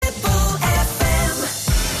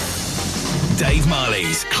Dave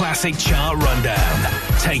Marley's Classic Chart Rundown,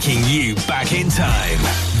 taking you back in time.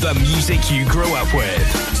 The music you grew up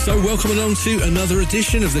with. So welcome along to another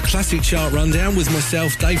edition of the Classic Chart Rundown with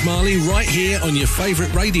myself, Dave Marley, right here on your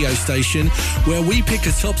favourite radio station, where we pick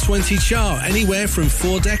a top 20 chart anywhere from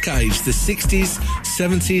 4 decades, the 60s,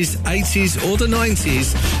 70s, 80s or the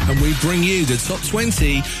 90s, and we bring you the top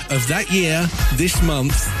 20 of that year, this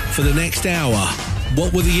month, for the next hour.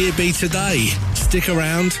 What will the year be today? Stick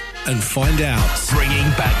around and find out.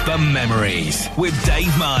 Bringing back the memories with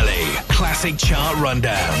Dave Marley. Classic Chart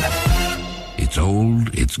Rundown. It's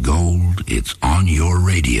old, it's gold, it's on your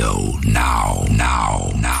radio now.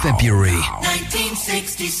 February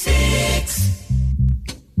 1966.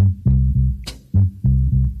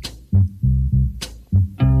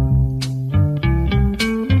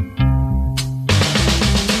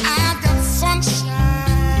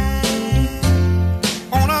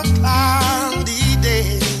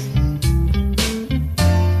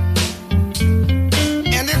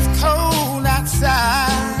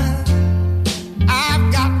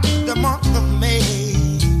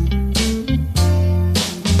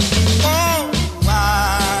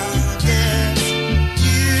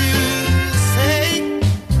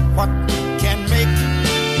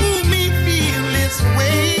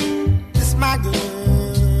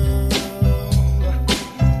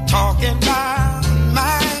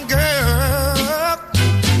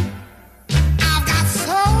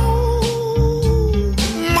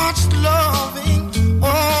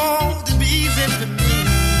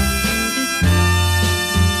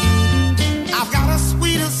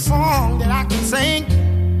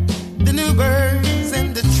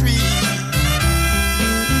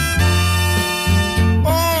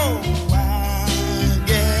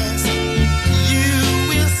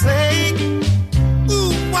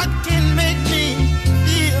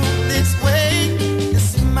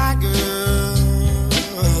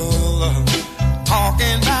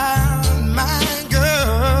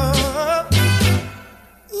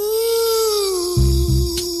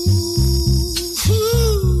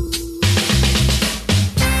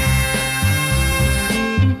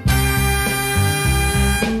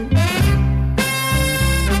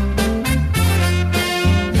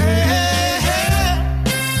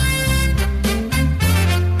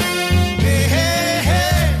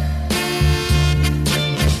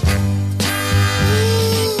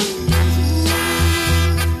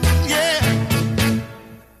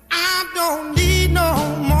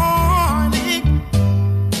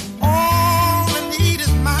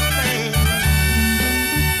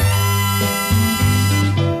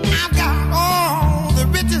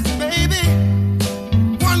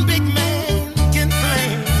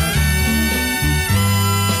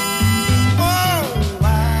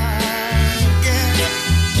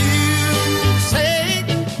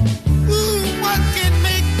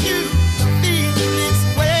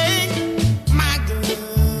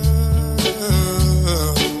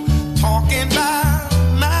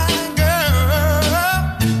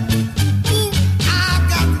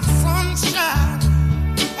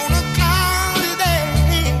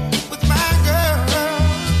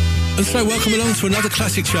 So welcome along to another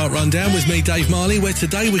Classic Chart Rundown with me, Dave Marley, where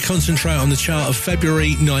today we concentrate on the chart of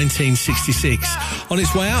February 1966. On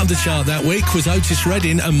its way out of the chart that week was Otis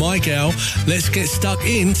Redding and My Girl. Let's get stuck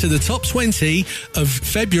into the top 20 of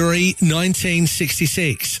February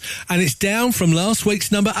 1966. And it's down from last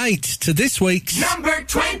week's number 8 to this week's number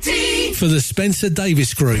 20 for the Spencer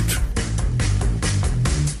Davis Group.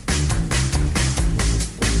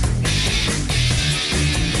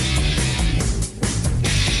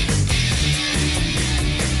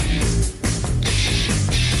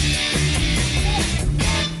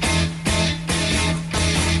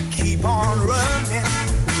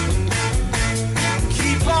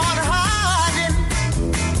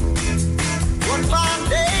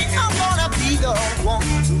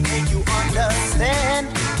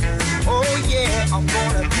 I'm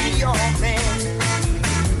gonna be your man.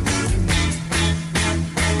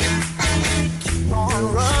 Keep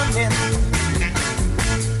on running,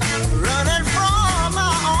 running from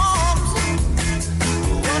my arms.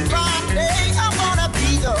 One fine day I'm gonna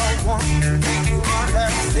be the one to make you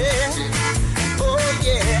understand. Oh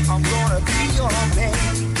yeah, I'm gonna be your man.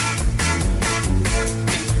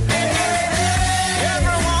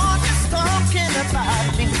 Everyone is talking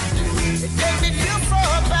about me. It makes me feel so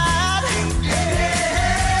bad.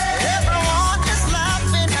 Everyone is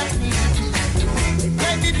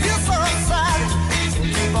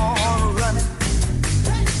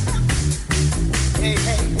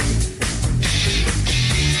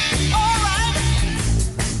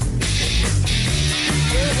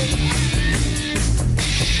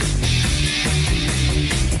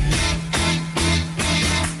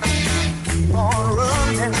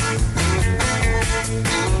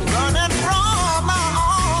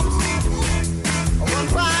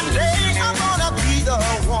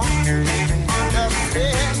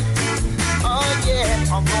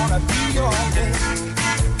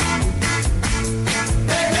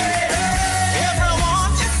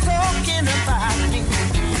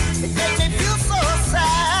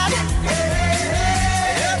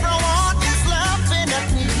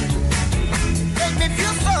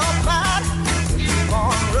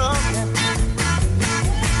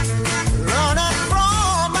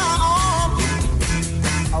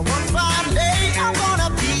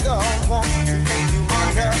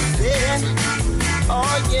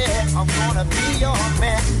I'm gonna be your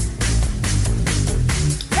man.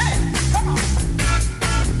 Hey, come on.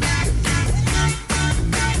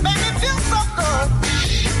 Make me feel so good.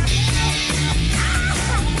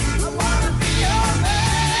 I wanna be your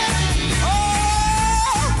man.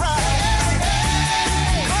 All right.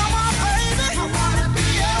 Come on, baby. I wanna be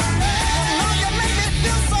your man. I know you make me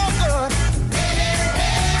feel so good.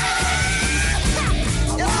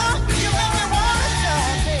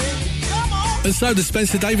 And so the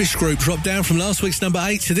Spencer Davis Group dropped down from last week's number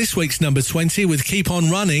 8 to this week's number 20 with Keep On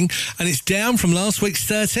Running, and it's down from last week's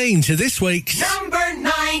 13 to this week's number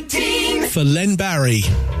 19 for Len Barry.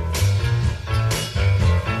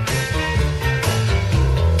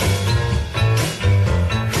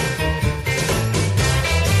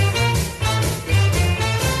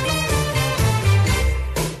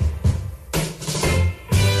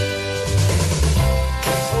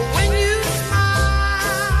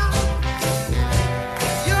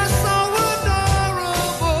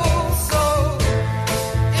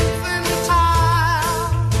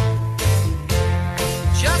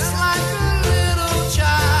 Just like a little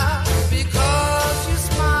child.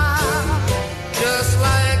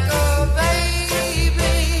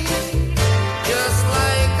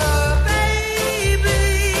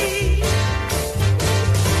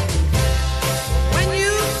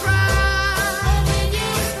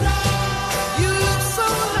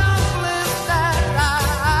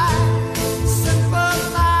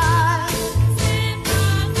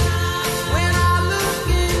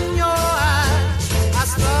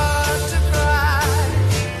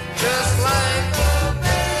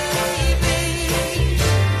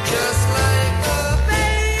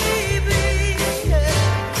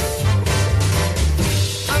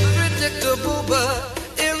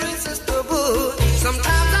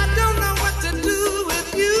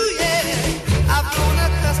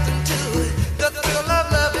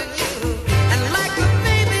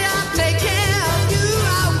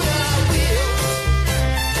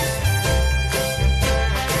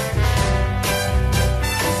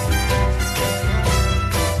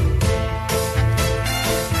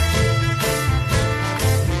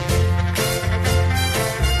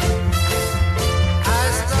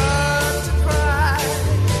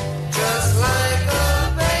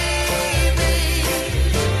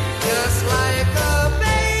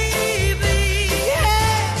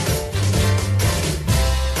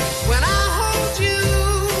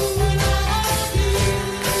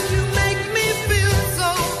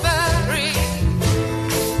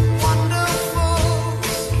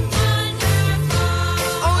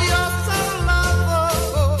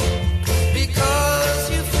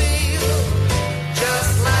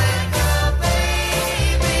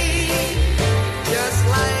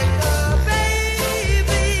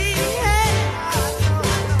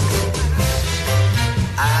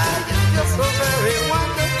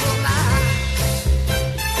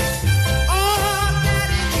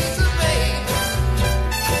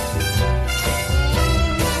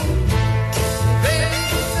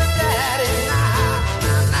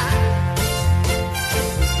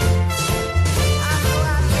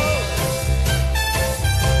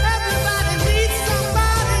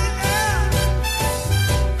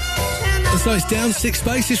 So it's down 6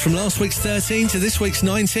 spaces from last week's 13 to this week's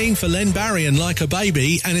 19 for Len Barry and Like a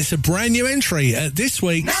Baby, and it's a brand new entry at this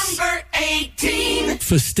week's number 18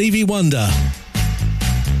 for Stevie Wonder.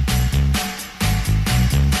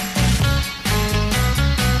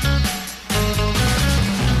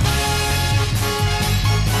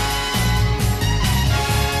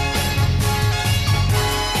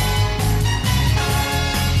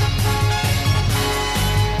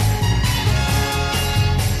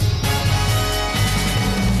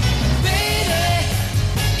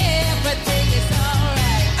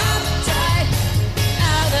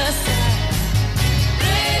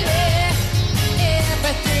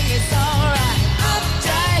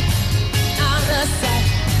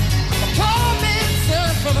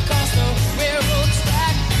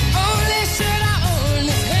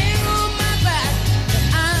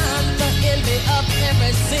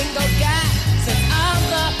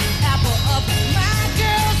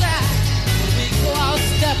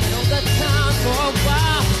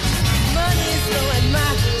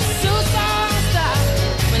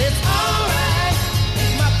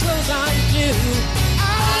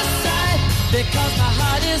 Because my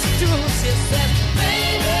heart is true, she said,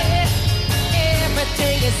 baby,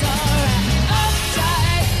 everything is alright.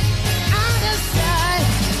 Upside, out of sight,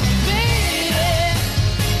 baby,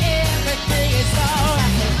 everything is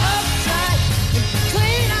alright. Upside,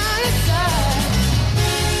 clean out of sight.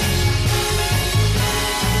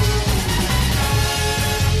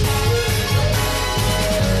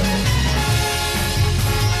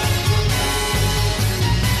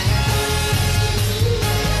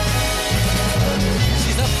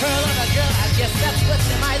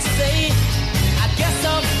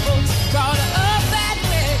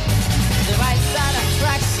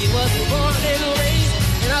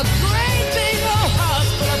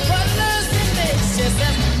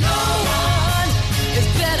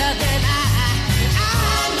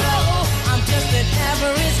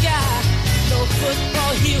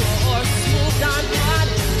 football hero or smooth Don Juan.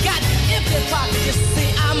 Got empty pockets, you see,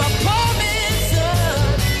 I'm a poor man's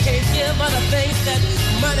son. Can't give other things that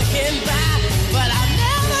money can buy, but I'll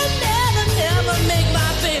never, never, never make my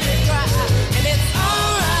baby cry. And it's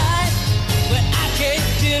alright, but I can't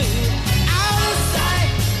do out of sight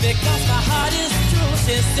because my heart is true.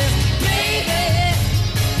 She says, baby,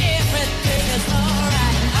 everything is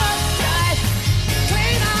alright. Uptight,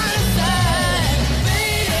 clean on the side,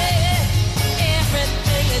 baby,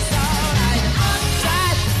 everything is alright.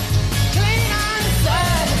 Uptight, clean on the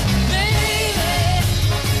side, baby,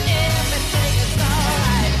 everything is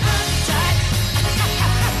alright. Uptight,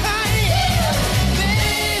 yeah,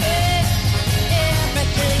 baby,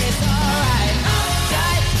 everything is alright.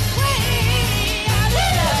 Uptight, way out of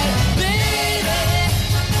sight, baby,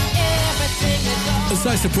 everything is alright. So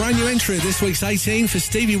it's a brand new entry at this week's 18 for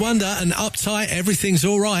Stevie Wonder and Uptight, Everything's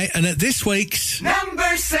Alright. And at this week's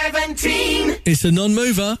Number 17. it's a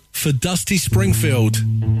non-mover for Dusty Springfield.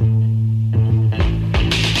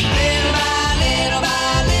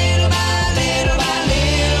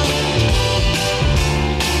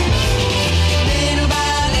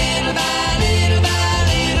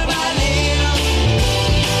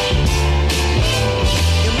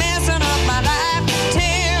 You're messing up my life,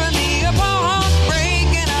 tearing me apart,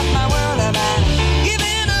 breaking up my world about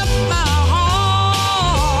giving up my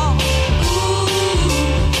heart. Ooh,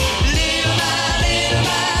 little by little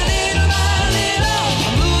by little by little,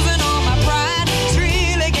 I'm losing all my pride. It's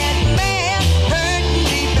really getting bad, hurting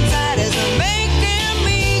deep inside is making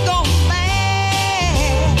me go mad.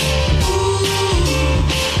 Ooh,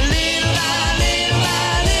 little by little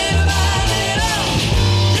by little by little,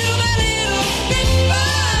 little by little, bit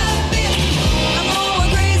by bit, I'm going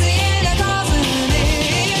crazy and you're causing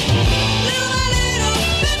it. Little by little,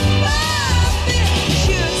 bit by bit,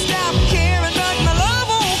 should stop caring but my love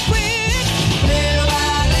won't quit. Little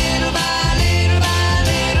by little by little by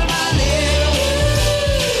little by little,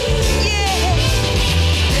 yeah.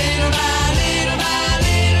 Little by little by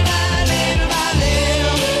little by little by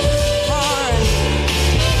little, heart.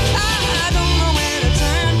 I don't know where to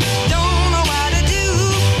turn, don't know what to do.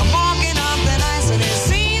 I'm walking on thin ice and it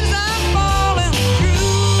seems I'm falling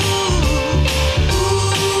through.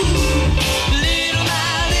 Ooh, little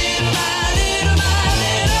by little by little by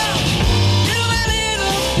little, little by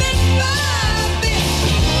little, bit by bit,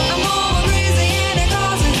 I'm going crazy and it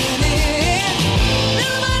causing it.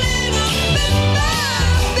 Little by little, bit by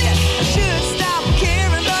bit, I should stop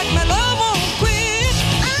caring but my love won't quit.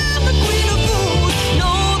 I'm the queen of fools,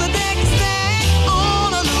 know the deck is stacked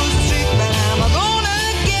on a losing streak, but I'm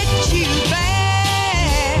gonna get you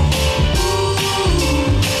back. Ooh,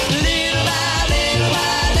 little by little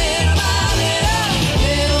by little by little,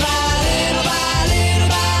 little by little by little by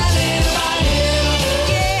little by little,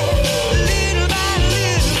 yeah. Little by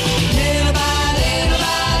little, little by little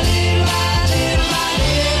by little by little by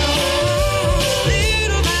little,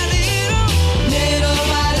 little by little, little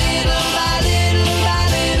by little by little by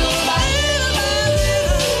little by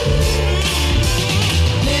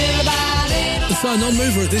little by little. So a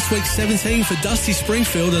non-mover at this week's 17 for Dusty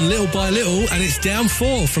Springfield and Little by Little, and it's down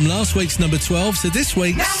 4 from last week's number 12 to this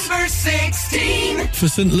week's Number 16. for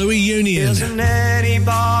St. Louis Union. Isn't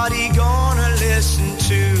anybody gonna listen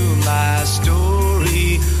to my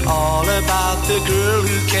story? All about the girl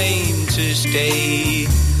who came to stay.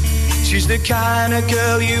 She's the kind of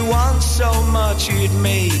girl you want so much it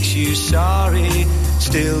makes you sorry.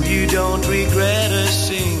 Still you don't regret a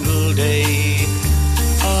single day.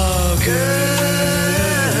 Oh, girl,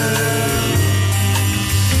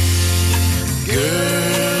 girl.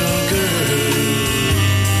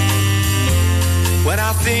 When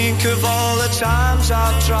I think of all the times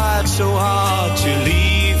I've tried so hard to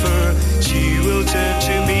leave her, she will turn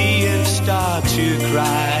to me and start to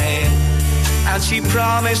cry. And she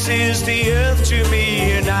promises the earth to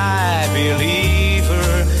me and I believe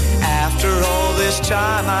her. After all this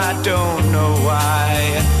time I don't know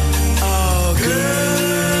why. Oh,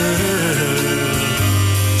 girl,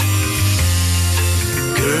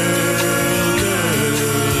 girl.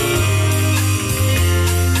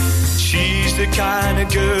 She's the kind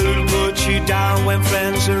of girl who'll put you down when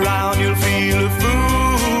friends are around. You'll feel a fool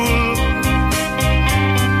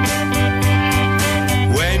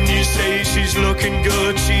when you say she's looking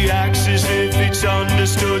good. She acts as if it's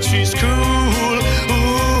understood. She's cool. Ooh,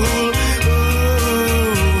 ooh,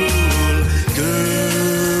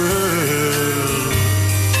 girl,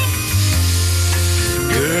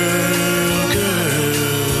 girl, girl.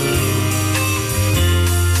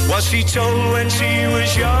 Was she told when she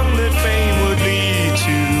was young that fame would lead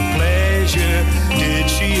to pleasure? Did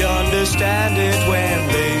she understand it when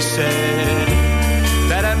they said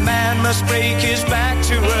must break his back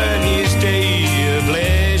to earn his day of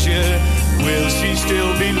leisure. Will she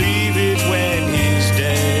still believe it when he's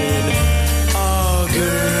dead? Oh,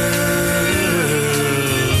 girl,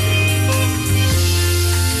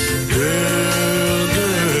 girl,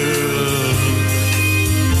 girl.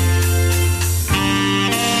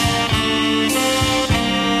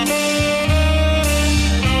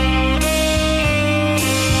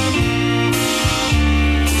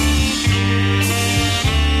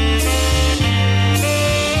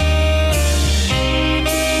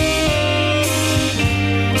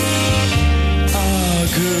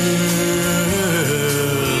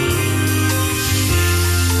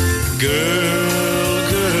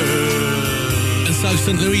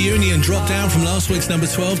 St. Louis Union dropped down from last week's number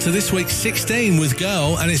 12 to this week's 16 with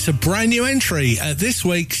Girl, and it's a brand new entry at this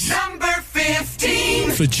week's number 15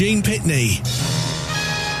 for Gene Pitney.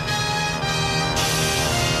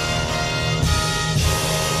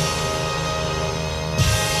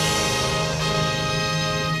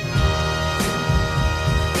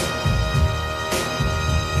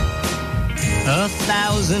 A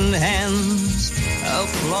thousand hands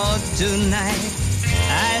applaud tonight.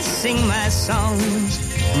 I sing my songs,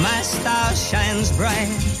 my star shines bright.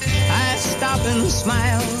 I stop and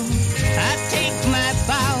smile, I take my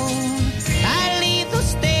bow. I leave the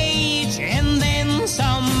stage and then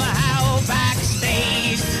somehow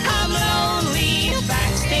backstage I'm lonely,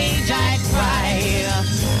 backstage I cry.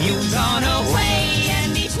 You've gone away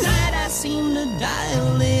and each night I seem to die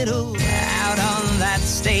a little. Out on that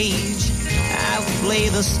stage I play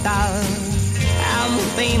the star. I'm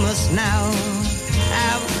famous now,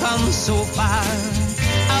 I've come so far,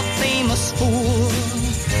 a famous fool.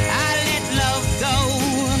 I let love go.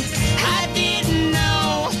 I didn't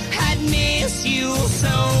know I'd miss you so.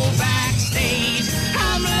 Backstage,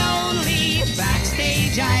 I'm lonely.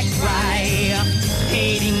 Backstage, I cry,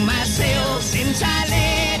 hating myself since I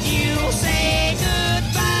let you say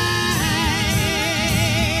goodbye.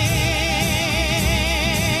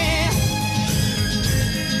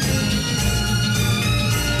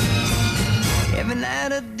 Every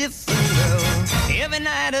night a different girl, every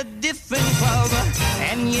night a different club,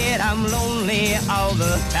 and yet I'm lonely all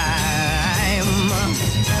the time.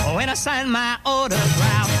 When I sign my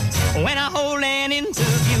autograph, when I hold an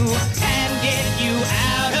interview, and get you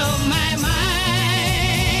out of my mind.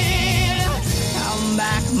 Come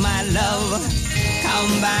back, my love,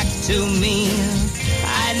 come back to me.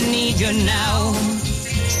 I need you now,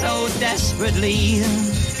 so desperately.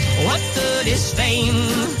 What good is fame?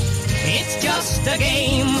 It's just a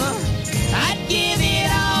game. I'd give it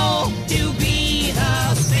all to be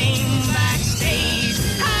the same. Backstage,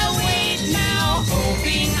 I wait now,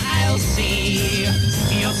 hoping I'll see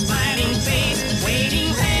your smiling face,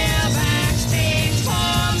 waiting there backstage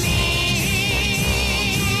for me.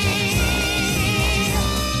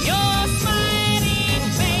 Your smiling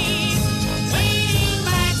face, waiting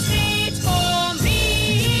backstage for me.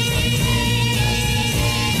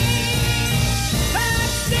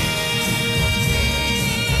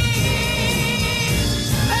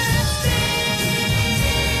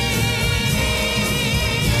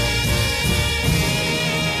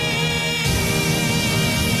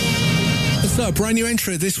 So, a brand new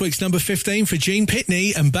entry at this week's number 15 for Gene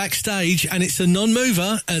Pitney and Backstage, and it's a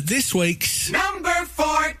non-mover at this week's number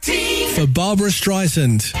 14 for Barbara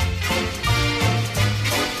Streisand.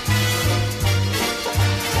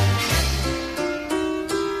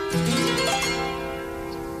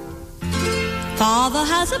 Father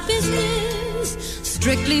has a business,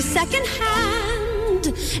 strictly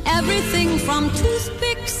second-hand, everything from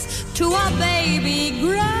toothpicks to a baby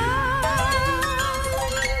grand.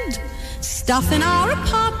 Stuff in our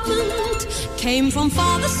apartment came from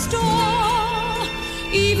Father's store.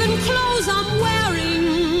 Even clothes I'm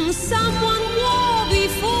wearing, someone wore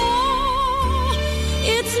before.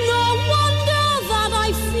 It's no wonder that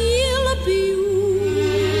I feel abused.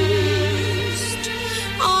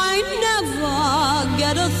 I never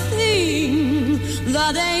get a thing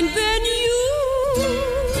that ain't been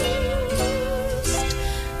used.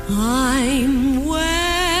 I'm wearing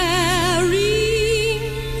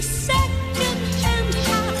second-hand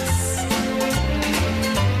hats,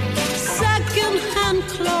 second-hand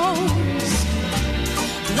clothes.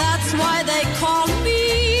 That's why they call me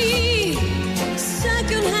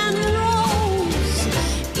second-hand Rose.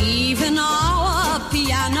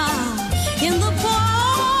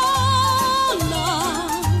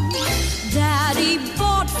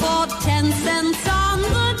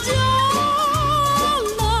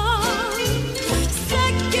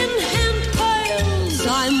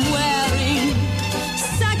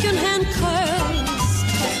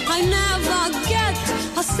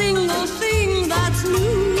 a single thing that's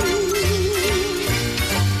new.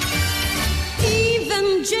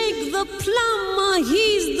 Even Jake the plumber,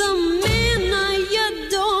 he's the man I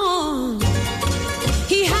adore.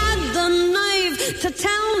 He had the nerve to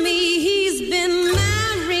tell me he's been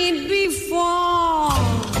married before.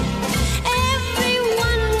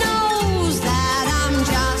 Everyone knows that I'm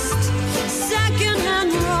just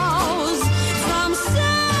second-hand rose from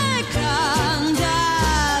Second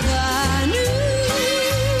Avenue.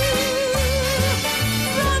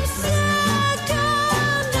 From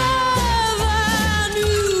Second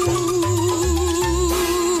Avenue.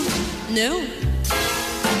 No.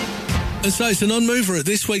 And so it's a non-mover at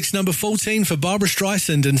this week's number 14 for Barbra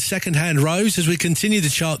Streisand and Second-Hand Rose as we continue the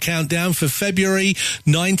chart countdown for February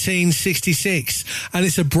 1966. And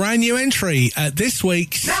it's a brand new entry at this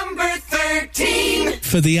week's Number 13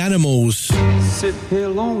 for The Animals. Sit here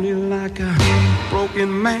lonely like a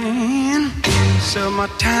broken man. Sell my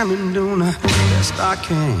time and doing the best I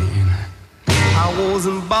can. Hours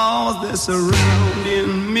and balls that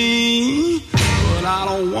surrounding me, but I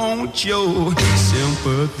don't want your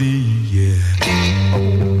sympathy, yeah.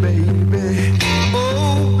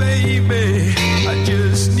 Oh baby, I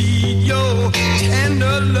just need your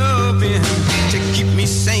tender loving to keep me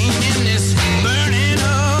sane in this burning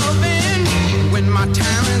oven. When my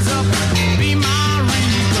time is up, be my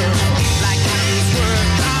reaper, like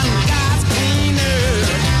Ainsworth on God's clean earth.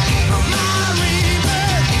 My reaper,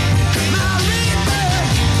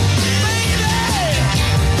 baby,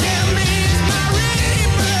 tell me it's my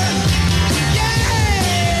reaper, yeah.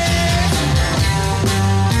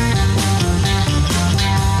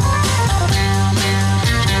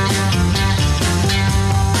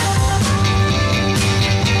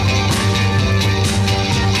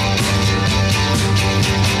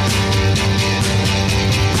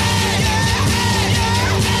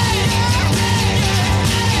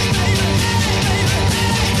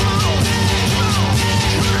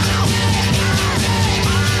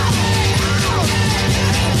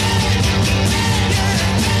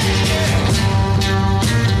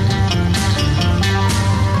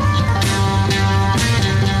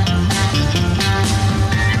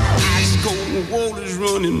 Ice cold water's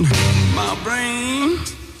running my brain,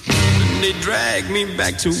 and they drag me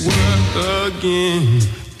back to work again.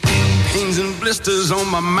 Pains and blisters on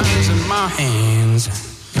my minds and my hands,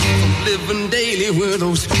 from living daily with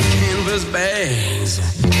those canvas bags.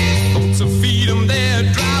 Thoughts of freedom, they're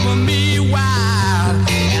driving me wild,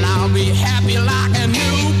 and I'll be happy like a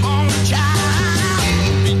newborn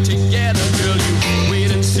child. Be together, girl, you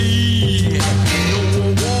wait and see. No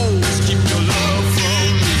more wars, keep your love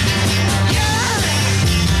from me. Yeah,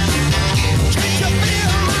 can't you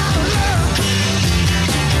feel my love,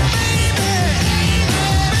 baby?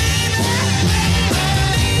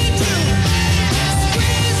 Need you,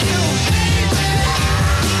 squeeze you, baby.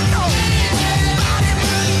 Nobody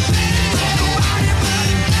but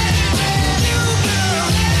you, girl.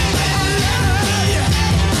 I love you,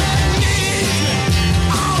 need you.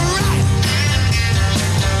 All right,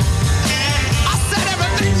 I said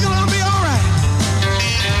everything's gonna be all right.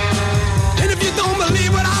 And if you don't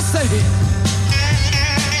believe what I say,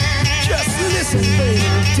 just listen, baby,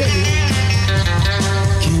 I'll tell you.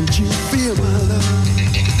 Can't you feel my love?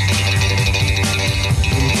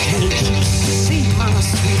 And can't you see my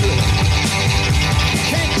sweet love?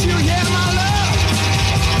 Can't you hear my love?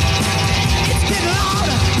 It's getting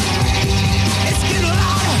louder. It's getting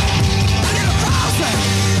louder. A little closer.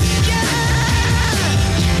 Yeah.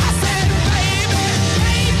 I said, baby,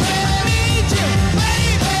 need you,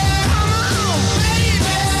 baby. Come on,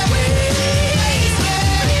 baby. Squeeze, please,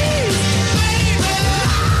 baby.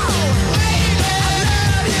 Oh, baby, I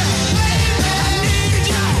love you, baby. I need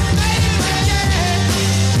you, baby.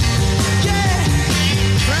 Yeah,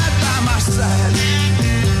 right by my side.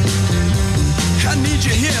 I need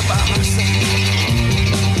you here by my side.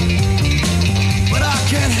 But I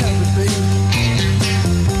can't help it, baby.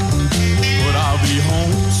 But I'll be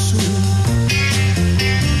home soon.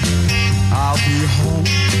 I'll be home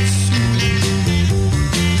soon.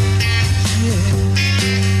 Yeah.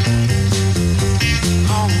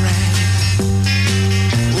 All right.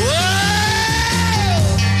 Whoa!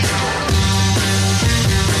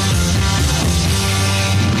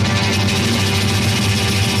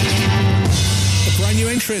 A brand new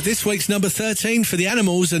entry at this week's number 13 for The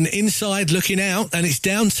Animals and Inside Looking Out, and it's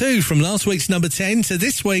down 2 from last week's number 10 to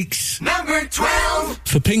this week's Number 12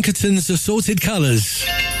 for Pinkerton's Assorted Colours.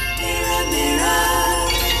 Mirror, mirror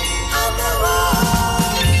on the wall.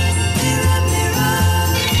 Mirror, mirror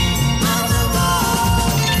on the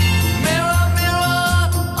wall. Mirror, mirror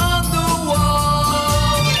on the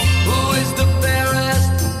wall, who is the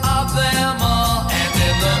fairest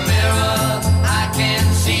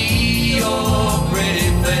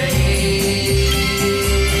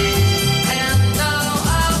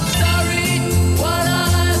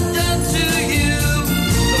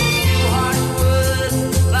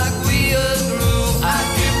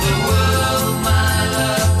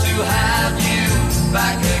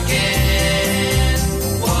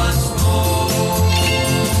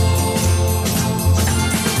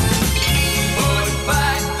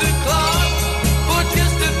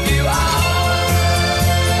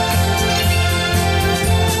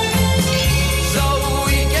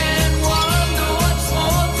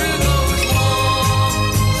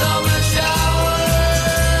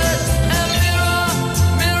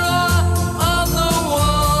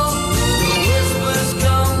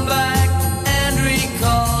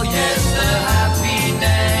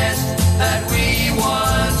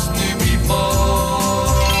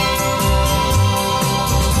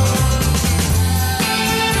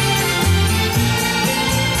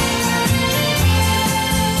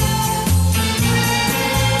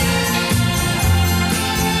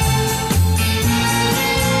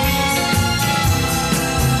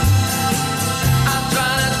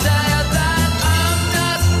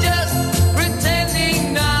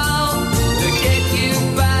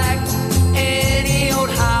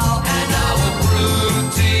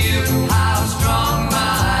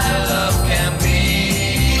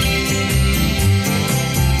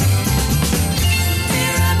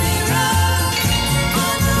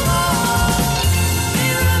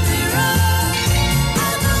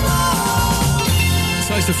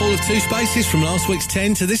to fall of 2 spaces from last week's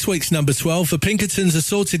 10 to this week's number 12 for Pinkerton's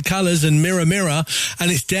Assorted Colours and Mirror Mirror,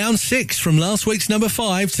 and it's down 6 from last week's number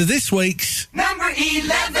 5 to this week's number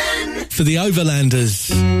 11 for the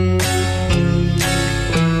Overlanders.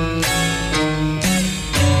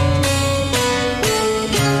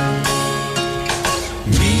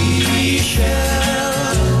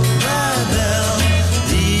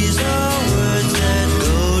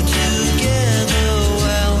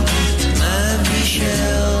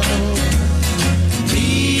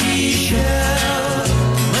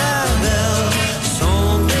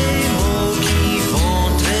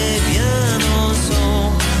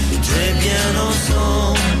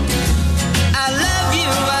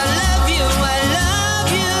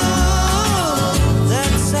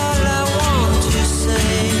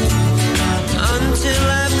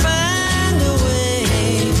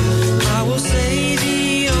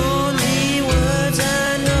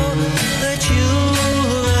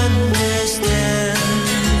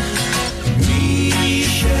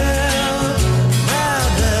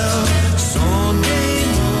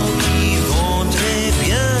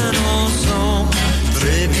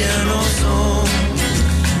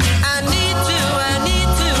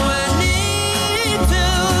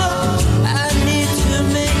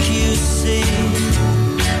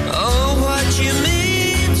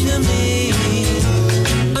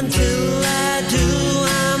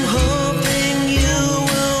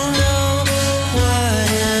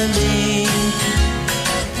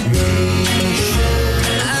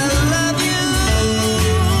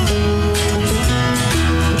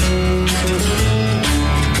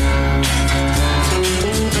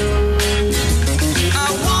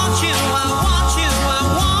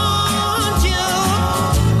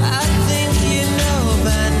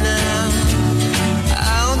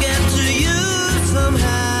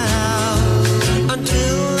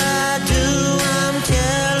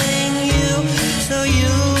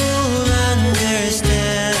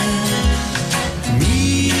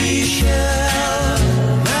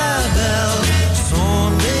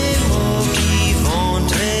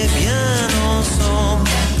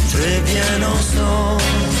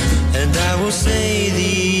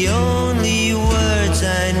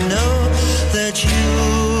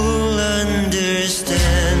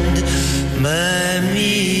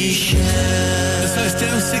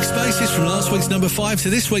 Number 5 to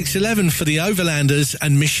this week's 11 for the Overlanders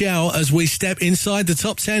and Michelle as we step inside the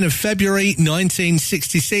top 10 of February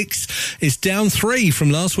 1966. It's down 3 from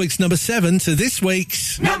last week's number 7 to this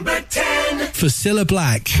week's number 10 for Cilla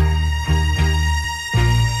Black.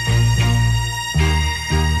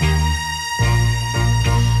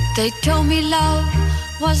 They told me love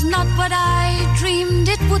was not what I dreamed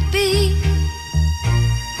it would be,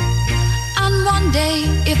 and one day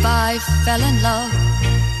if I fell in love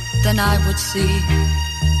then I would see.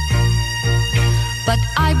 But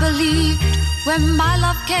I believed when my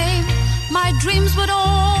love came, my dreams would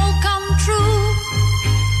all come true.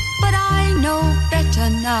 But I know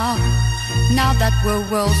better now, now that we're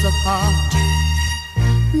worlds apart.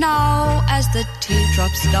 Now as the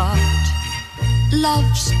teardrops start,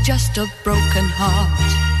 love's just a broken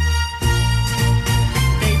heart.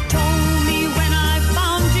 They told me when I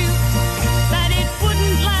found you that it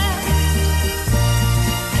wouldn't last.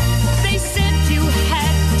 They said you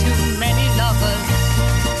had too many lovers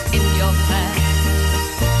in your past.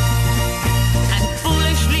 And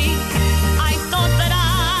foolishly I thought that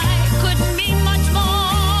I could mean much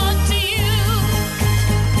more to you.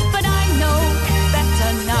 But I know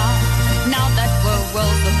better now, now that we're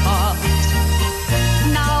worlds apart.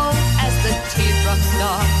 Now as the teardrops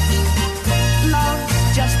start, love's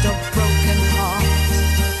just a broken heart.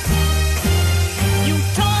 You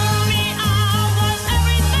told me I was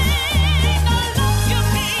everything a love should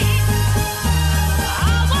be.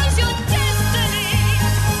 I was your destiny,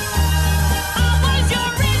 I was your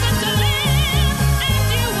reason to live, and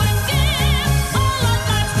you would give all of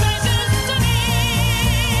life's treasures to me.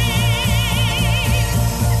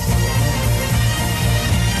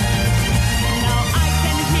 Now I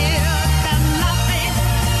can hear them laughing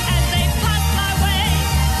as they pass my way.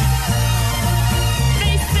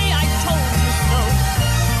 They say I told you so,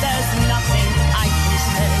 there's nothing I can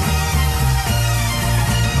say.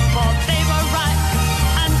 For they were right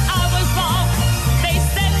and I was wrong. They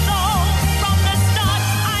said so from the start.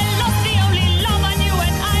 I lost the only love I knew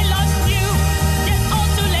and I lost you. Yet all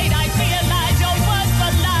too late I realized your words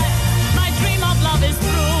were lies. My dream of love is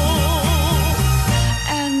through.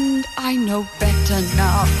 And I know better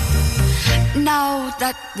now, now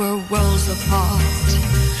that we're worlds apart.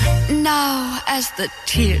 Now as the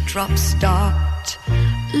teardrops start,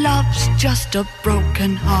 love's just a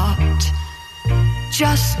broken heart.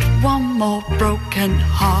 just one more broken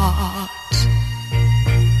heart.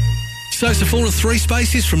 So it's a fall of 3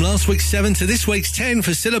 spaces from last week's 7 to this week's 10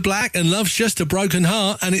 for Cilla Black and Love's Just a Broken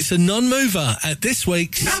Heart, and it's a non-mover at this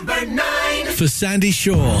week's number 9 for Sandy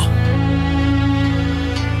Shaw.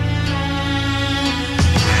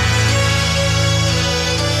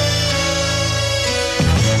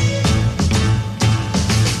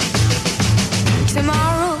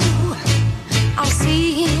 Tomorrow I'll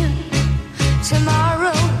see him.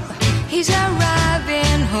 Tomorrow he's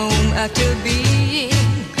arriving home after being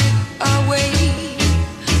away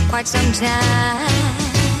quite some time.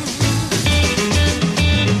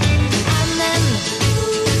 And then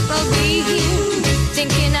I'll be here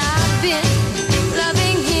thinking I've been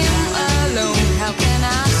loving him alone. How can I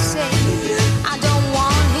say I don't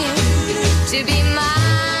want him to be mine?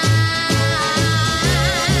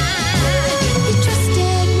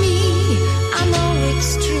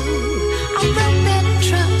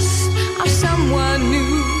 Someone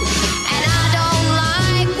new, and I don't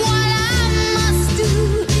like what I must do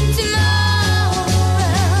tomorrow.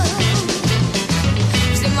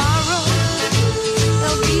 Tomorrow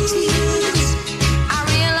there'll be tears. I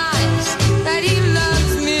realize that he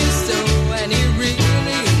loves me so, and he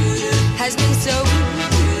really has been so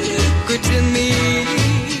good to me.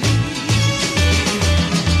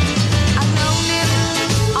 I've known him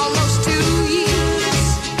almost 2 years,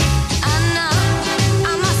 and now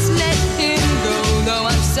I must let him go, though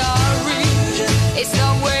I'm sorry, it's the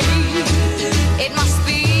way it must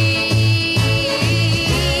be.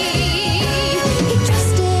 He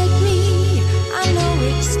trusted me, I know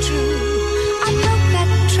it's true. I broke that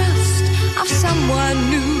trust of someone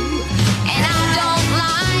new, and I don't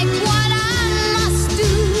like what I must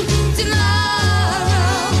do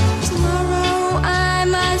tomorrow. Tomorrow I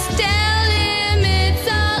must tell him it's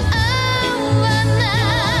all over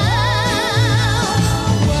now.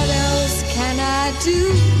 What else can I do?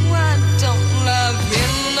 I don't love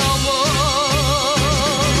him no more.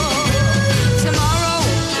 Tomorrow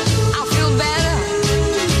I'll feel better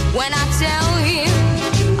when I tell him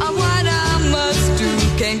of what I must do.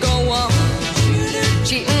 Can't go on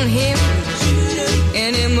cheating him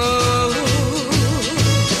anymore.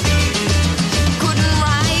 Couldn't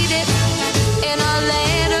write it in a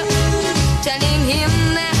letter telling him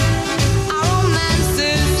that our romance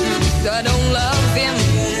is through. I don't love him,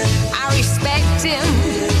 I respect him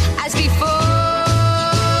as before.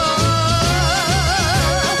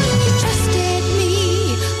 He trusted me,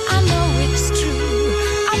 I know it's true.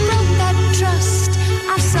 I broke that trust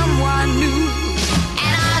of someone new,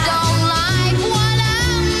 and I don't like what I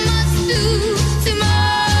must do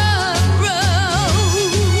tomorrow.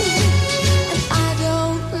 And I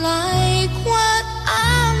don't like what I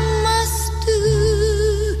must do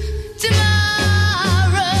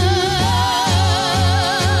tomorrow.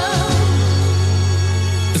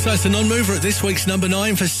 So it's a non-mover at this week's number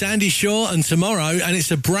 9 for Sandy Shaw and Tomorrow, and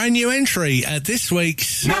it's a brand new entry at this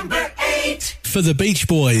week's number 8 for the Beach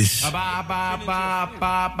Boys. Ba ba ba ba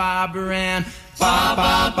ba ba Baran. Ba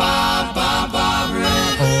ba ba ba ba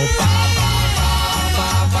Baran. Oh ba ba ba ba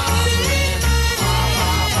ba Baran. Ba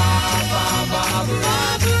ba ba ba ba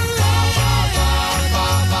Baran. Ba ba ba ba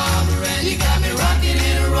ba Baran. You got me rocking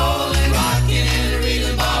and rolling, rocking and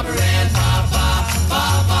reeling, Ba Baran. Ba ba ba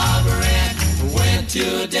ba Baran. Went to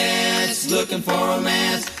a dance looking for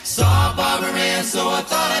romance. Saw Ba Baran, so I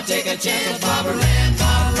thought I'd take a chance. Ba Baran,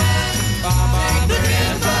 Ba Baran. Ba ba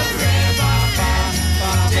Baran, Ba Baran, Ba ba ba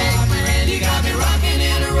Take my hand, you got me rocking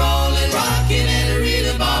and rolling, rocking and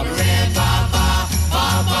reeling, Ba Baran, Ba ba ba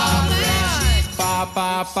ba Baran, Ba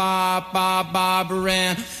ba ba ba ba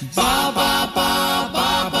Baran, Ba ba ba ba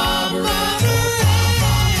ba Baran.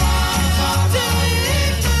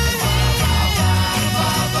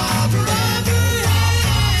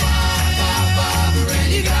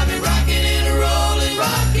 You got me rocking and rolling,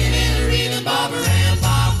 rocking and reeling, Ba Baran,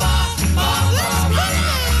 Ba ba ba ba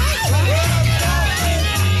Baran.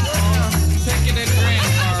 Taking it grand,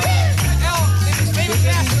 baby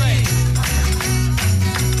fast lane.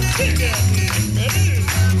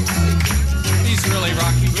 He's really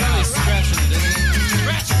rocking, really scratching it, isn't he?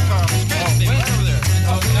 Scratch it, Carl. Scratch it. Way over there.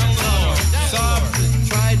 Oh, down low. Soft.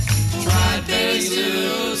 Tried Betty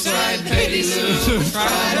Lou. Tried Betty Lou.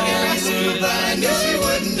 Tried Betty Lou, but I knew she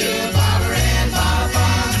wouldn't do it. Ba Baran, Ba ba.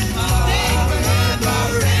 Take my hand, Ba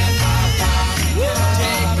Baran, Ba ba.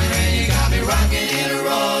 Take my hand, you got me rocking and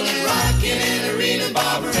rolling, rocking and reeling, Ba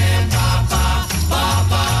Baran, Ba ba ba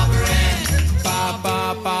ba Baran. Ba ba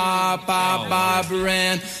ba ba ba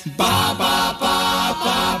Baran. Ba ba ba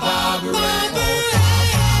ba ba Baran.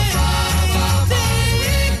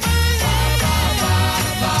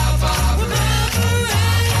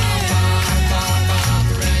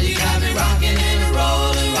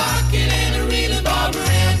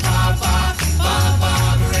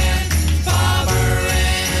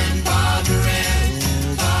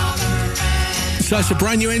 So it's a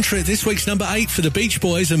brand new entry at this week's number 8 for the Beach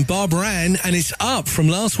Boys and Barbara Ann, and it's up from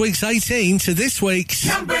last week's 18 to this week's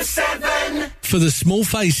number 7 for the Small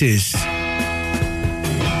Faces.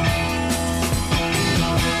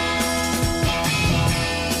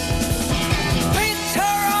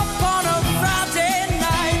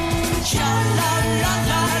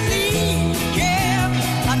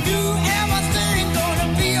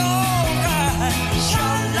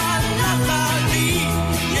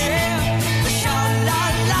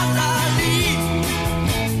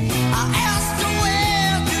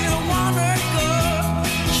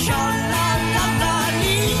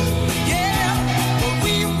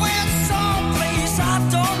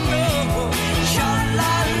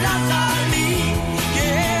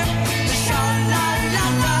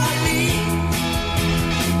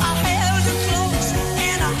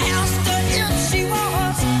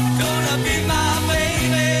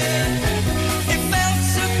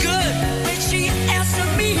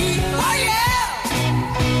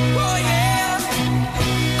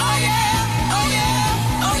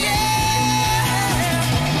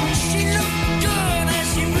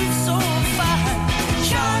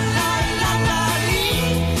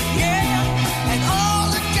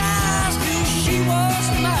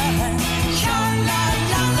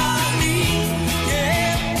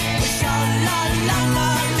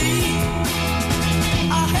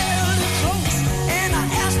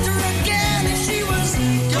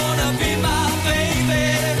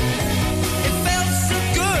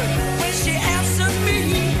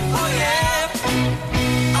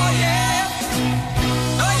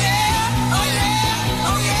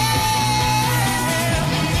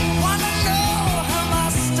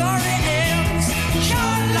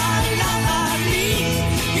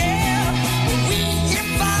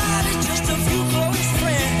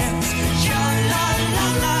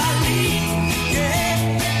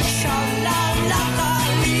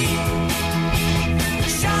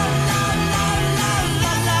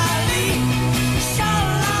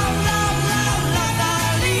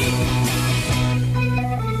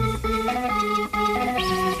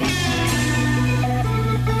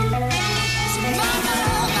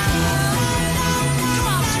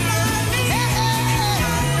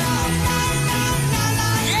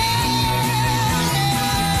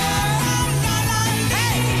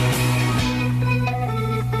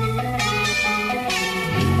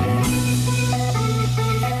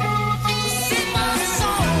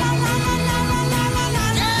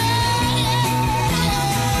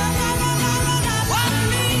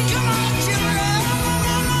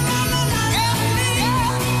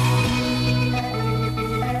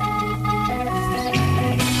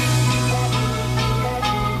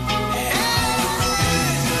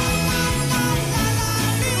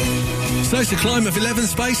 So it's a climb of 11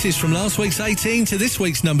 spaces from last week's 18 to this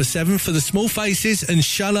week's number 7 for the Small Faces and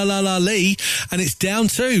Sha-La-La-La Lee, and it's down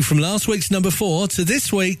 2 from last week's number 4 to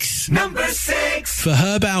this week's number 6 for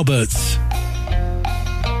Herb Alberts.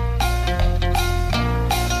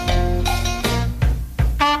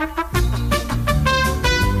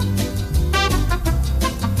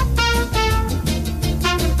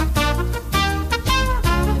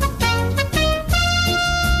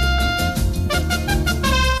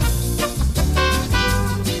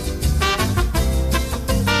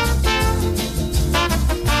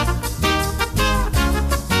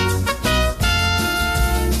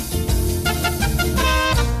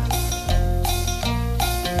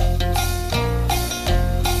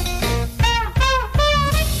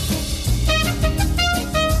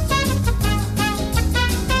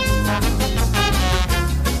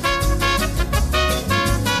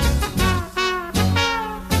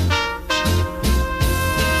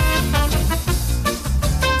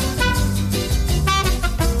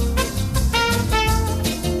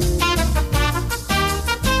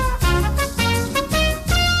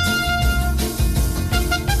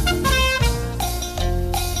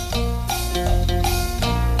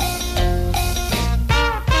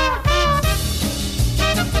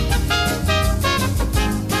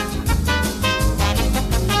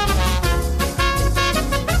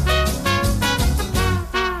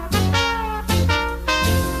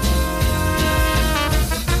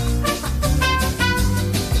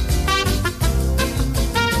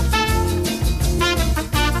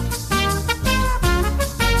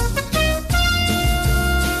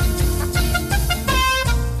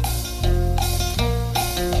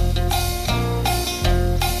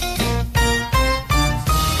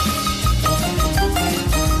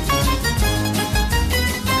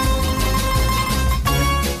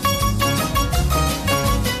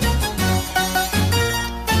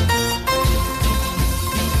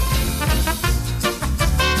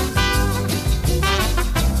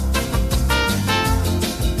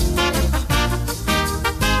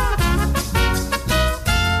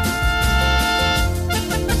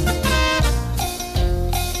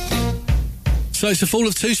 it's a fall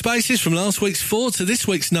of 2 spaces from last week's 4 to this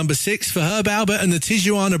week's number 6 for Herb Albert and the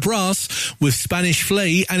Tijuana Brass with Spanish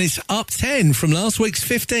Flea, and it's up 10 from last week's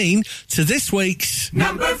 15 to this week's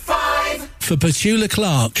number 5 for Petula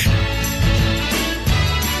Clark.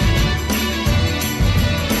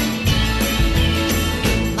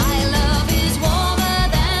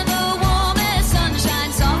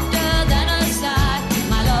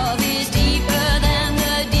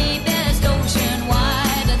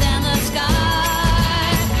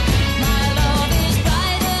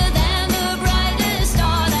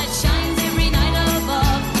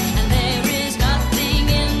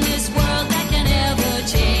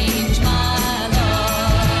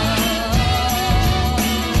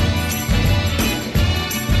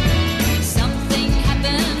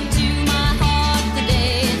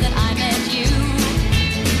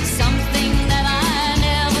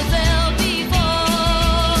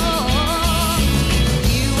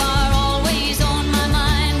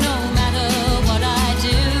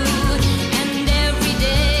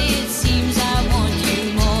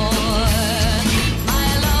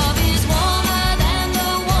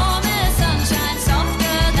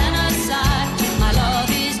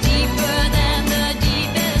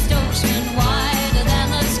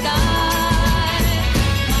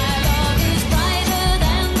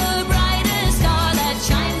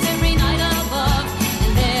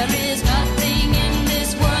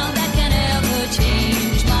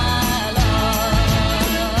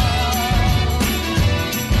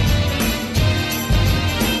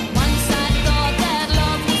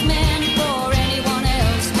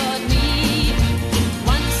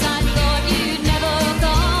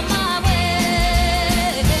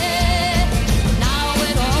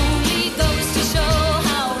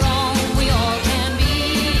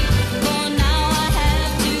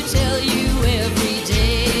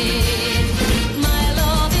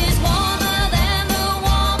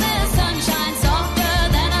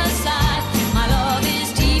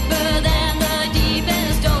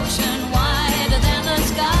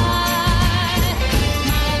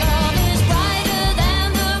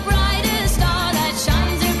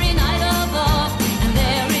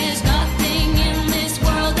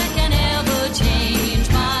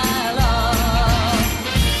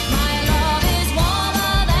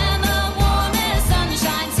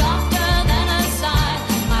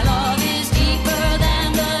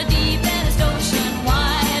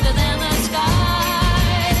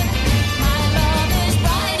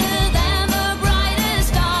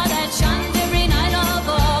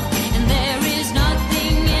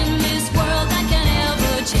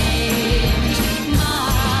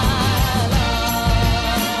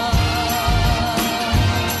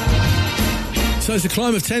 So it's a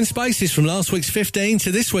climb of 10 spaces from last week's 15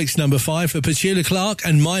 to this week's number 5 for Petula Clark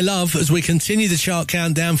and My Love as we continue the chart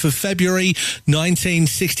countdown for February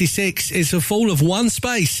 1966. It's a fall of 1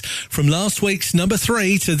 space from last week's number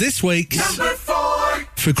 3 to this week's number 4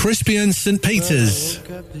 for Crispian St. Peters. I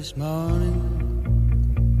woke up this morning,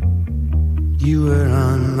 you were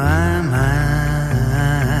on my mind.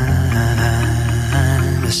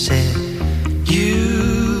 I said,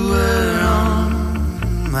 you were on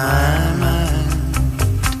my mind.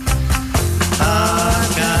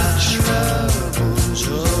 I've got troubles,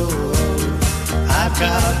 oh, I've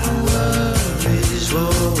got worries,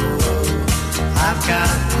 oh, I've got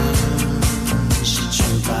wounds to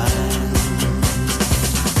bind.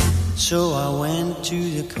 So I went to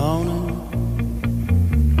the corner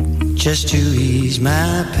just to ease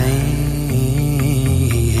my pain.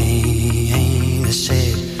 I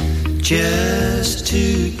said, just to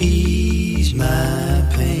ease my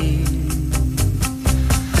pain.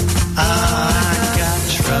 I got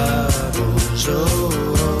troubles, oh,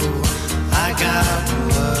 I got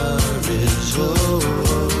worries, oh,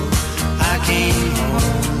 I came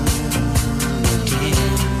home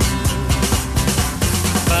again.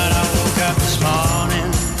 But I woke up this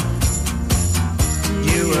morning,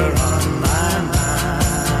 you were on my mind.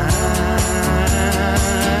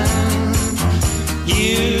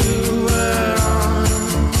 You were on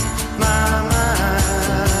my mind.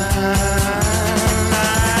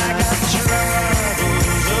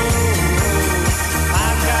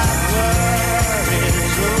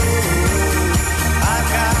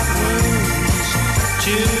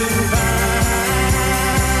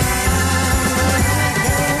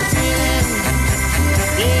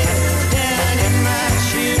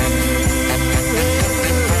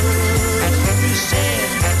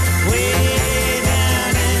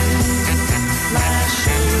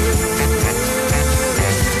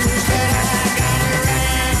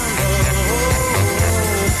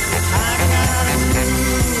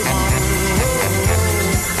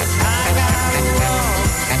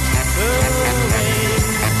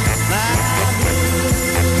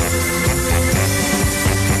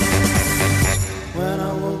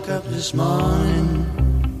 this morning.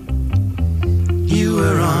 You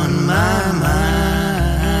were on my mind.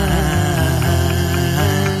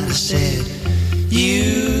 I said,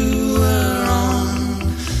 you were on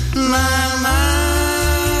my mind.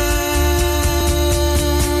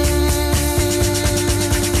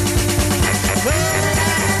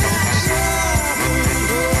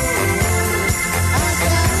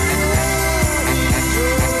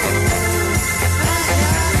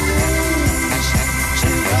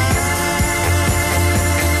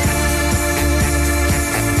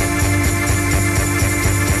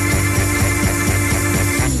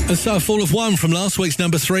 And so a fall of one from last week's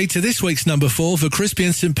number 3 to this week's number 4 for Crispy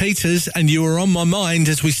and St. Peter's, and You Were On My Mind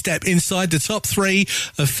as we step inside the top 3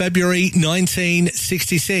 of February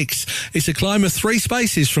 1966. It's a climb of 3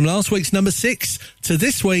 spaces from last week's number 6 to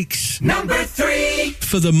this week's number 3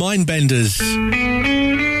 for the Mindbenders.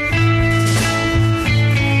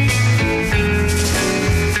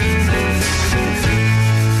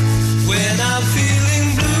 When I'm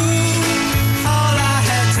feeling blue, all I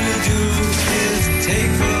have to do is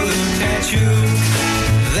take a look at you.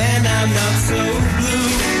 Then I'm not so blue.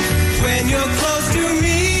 When you're close to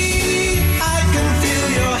me, I can feel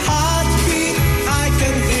your heartbeat. I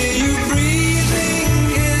can hear you breathing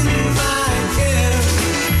in my ear.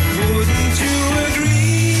 Wouldn't you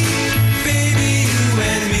agree, baby? You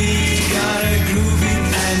and me got a groovy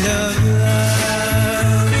kind of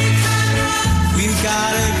love. We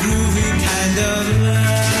got a groovy kind of love.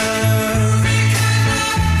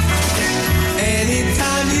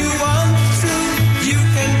 Anytime you want to, you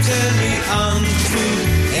can turn me on to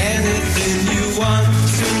anything you want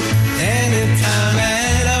to, anytime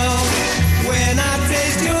at all. When I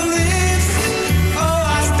taste your lips, oh,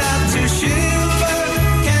 I start to shiver.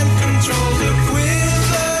 Can't control the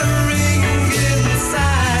quivering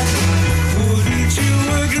inside. Wouldn't you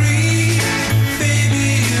agree, baby?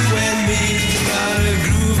 You and me got a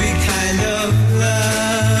groovy kind of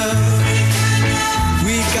love.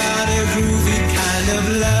 We got a groovy kind of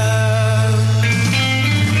love.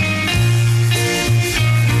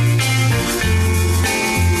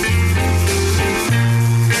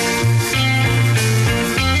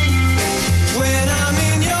 When I'm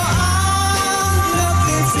in your arms,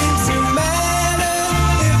 nothing seems to matter.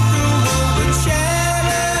 If the world would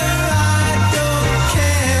shatter, I don't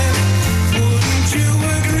care. Wouldn't you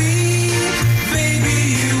agree, baby?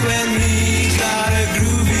 You and me got a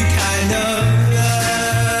groovy kind of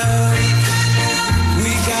love.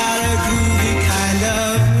 We got a groovy kind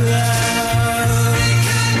of love.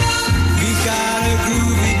 We got a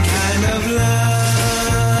groovy kind of love.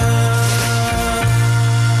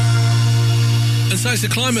 And so it's a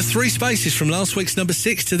climb of 3 spaces from last week's number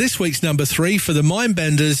 6 to this week's number 3 for the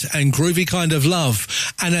Mindbenders and Groovy Kind of Love.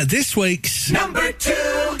 And at this week's number 2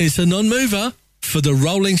 it's a non-mover for the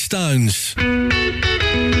Rolling Stones.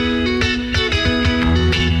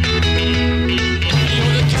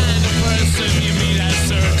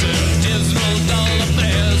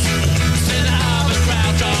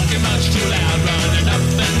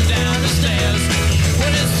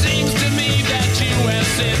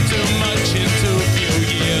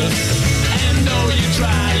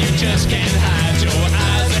 Just can't hide your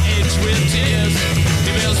eyes are itch with tears.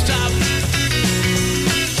 You will stop,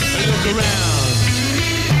 look around.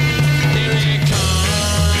 Here it comes.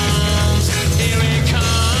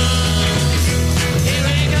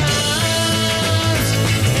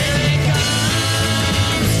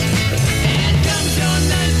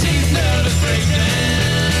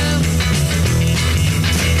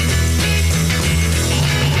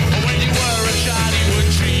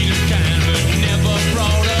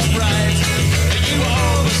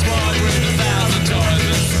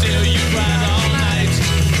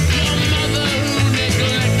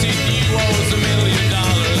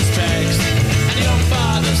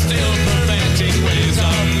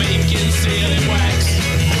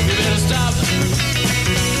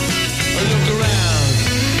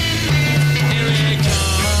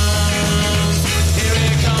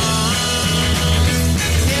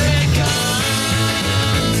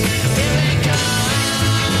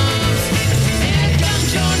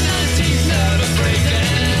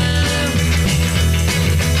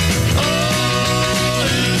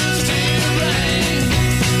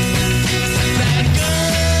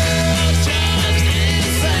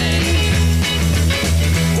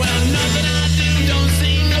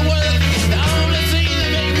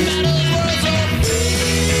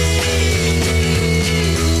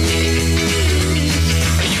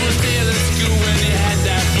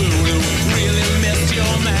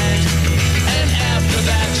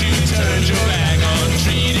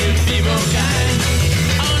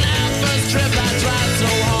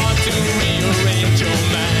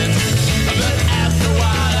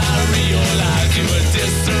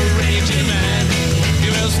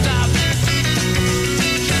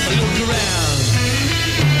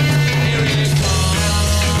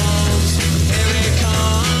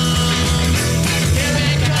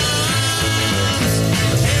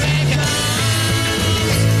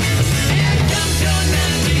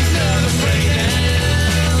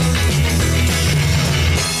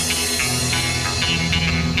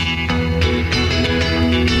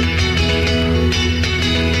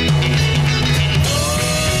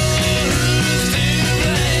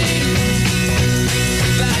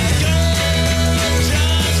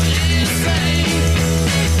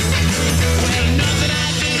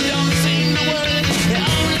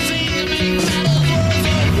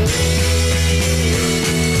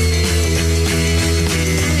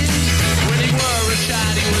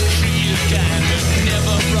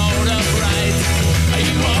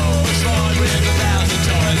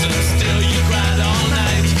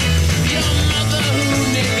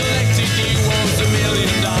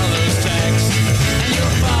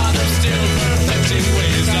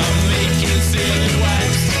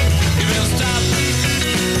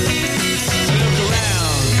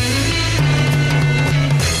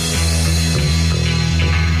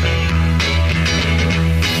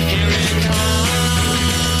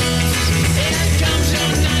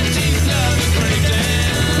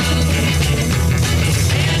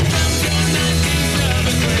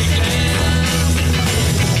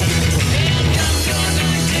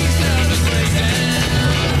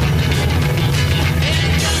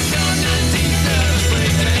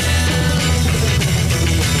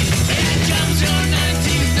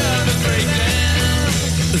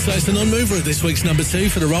 non-mover at this week's number 2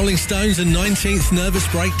 for the Rolling Stones and 19th Nervous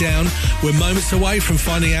Breakdown. We're moments away from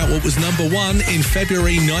finding out what was number 1 in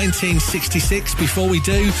February 1966. Before we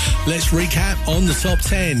do, let's recap on the top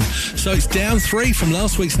 10. So it's down 3 from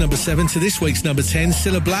last week's number 7 to this week's number 10.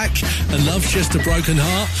 Cilla Black and Love's Just a Broken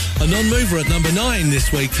Heart. A non-mover at number 9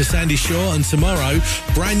 this week for Sandy Shaw and Tomorrow.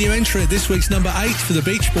 Brand new entry at this week's number 8 for the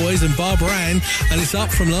Beach Boys and Barbara Ann. And it's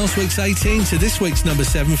up from last week's 18 to this week's number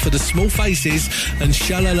 7 for the Small Faces and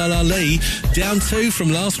Shalalala Lee. Down 2 from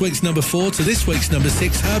last week's number 4 to this week's number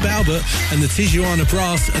 6, Herb Albert and the Tijuana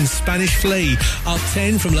Brass and Spanish Flea. Up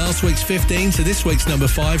 10 from last week's 15 to this week's number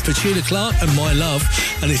 5, Petula Clark and My Love.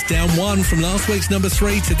 And it's down 1 from last week's number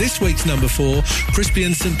 3 to this week's number 4, Crispy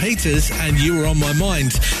and St. Peter's and You Were On My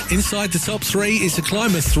Mind. Inside the top 3 is a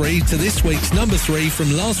climb of 3 to this week's number 3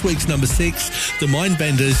 from last week's number 6, The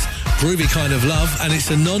Mindbenders, Groovy Kind of Love. And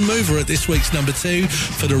it's a non-mover at this week's number 2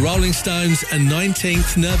 for the Rolling Stones and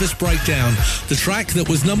 19th Nervous Breakdown, the track that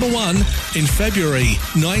was number 1 in February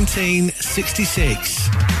 1966.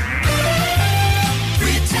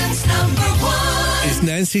 Britain's number 1 It's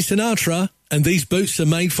Nancy Sinatra, and These Boots Are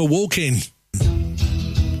Made for Walking.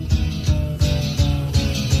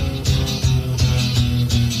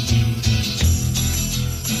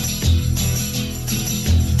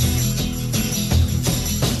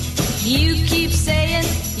 You keep saying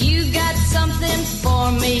you got something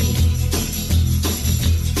for me,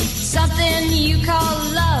 something you call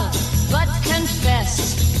love, but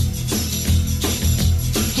confess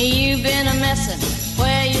you've been a messin'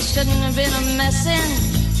 where you shouldn't have been a messin',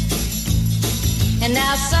 and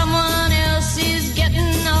now someone else is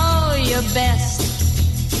getting all your best.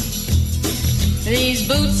 These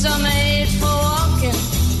boots are made for walking,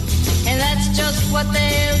 and that's just what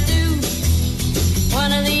they'll do.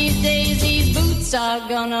 One of these days these boots are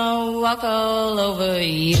gonna walk all over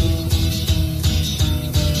you.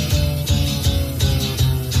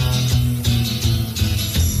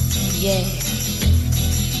 Yeah.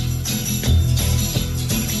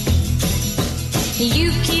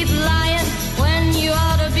 You keep lying when you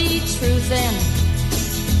ought to be truthin',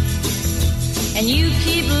 and you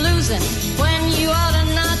keep losing when you ought to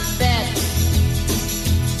not bet.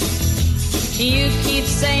 You keep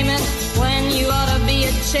saying when you ought to be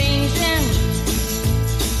a-changin'.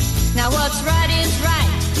 Now what's right is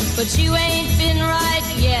right, but you ain't been right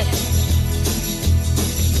yet.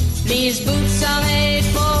 These boots are made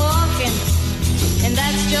for walking, and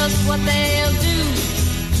that's just what they'll do.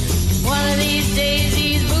 One of these days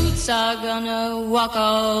these boots are gonna walk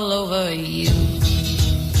all over you.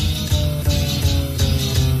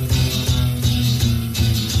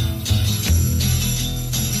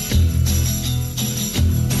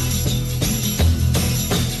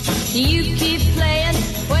 You keep playing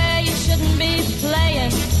where you shouldn't be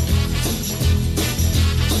playing,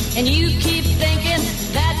 and you keep thinking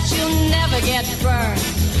that you'll never get burned.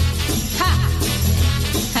 Ha!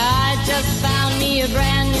 I just found me a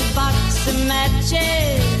brand new box of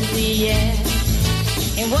matches, yeah.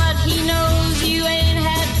 And what he knows you ain't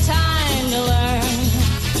had time to learn.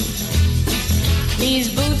 These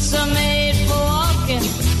boots are made for walking,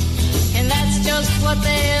 and that's just what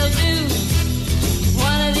they'll do.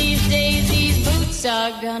 One of these days these boots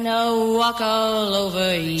are gonna walk all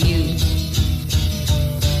over you.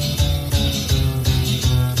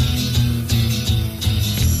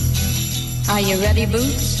 Are you ready,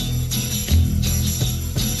 Boots?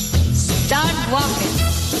 Start walking.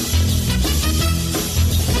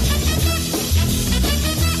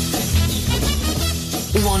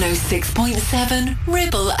 .7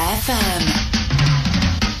 Ribble FM.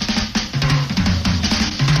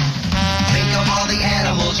 Think of all the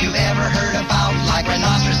animals you've ever heard about, like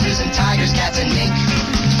rhinoceroses and tigers, cats and mink.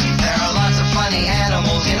 There are lots of funny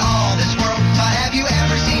animals in all this world, but have you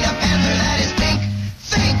ever seen a panther that is pink?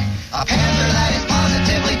 Think! A panther that is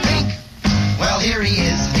positively pink. Well, here he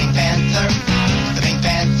is, Pink Panther, the Pink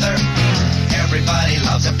Panther. Everybody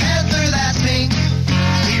loves a panther that's pink.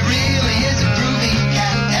 He really is a groovy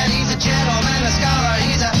cat, and he's a gentleman, a scholar,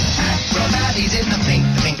 he's a acrobat. He's in the Pink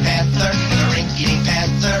Panther, the rink-eating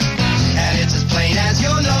panther. And it's as plain as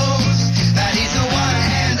your nose that he's the one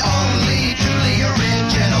and only truly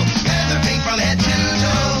original panther, pink from head to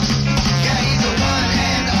toes. Yeah, he's the one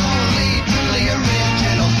and only truly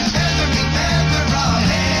original panther, Pink Panther from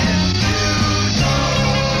head to toes.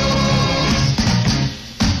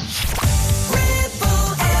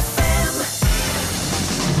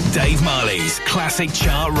 Dave Marley's today's Classic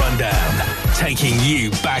Chart Rundown, taking you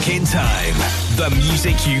back in time. The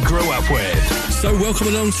music you grew up with. So welcome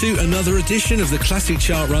along to another edition of the Classic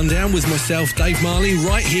Chart Rundown with myself, Dave Marley,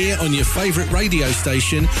 right here on your favourite radio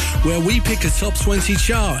station, where we pick a top 20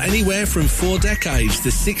 chart anywhere from 4 decades, the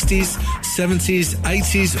 60s, 70s,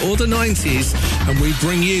 80s or the 90s, and we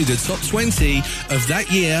bring you the top 20 of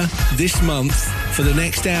that year, this month, for the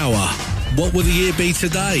next hour. What will the year be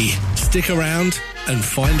today? Stick around and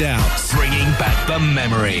find out. Bringing back the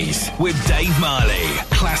memories with Dave Marley.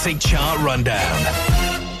 Classic Chart Rundown.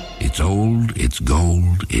 It's old, it's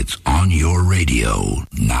gold, it's on your radio.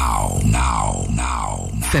 Now.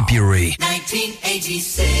 February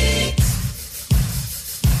 1986.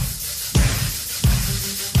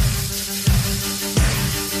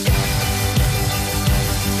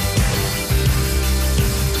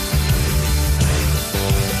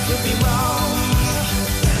 Could be wrong.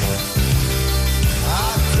 I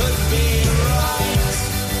could be right.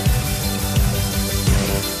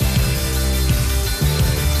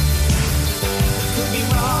 Could be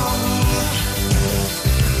wrong.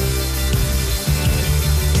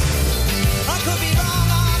 I could be wrong.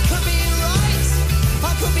 I could be right. I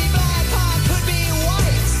could be black. I could be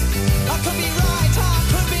white. I could be right. I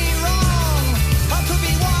could be wrong. I could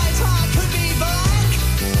be white. I could be black.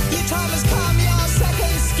 Your time has come. Your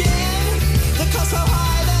second skin. The cost so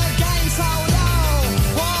high, the game so low.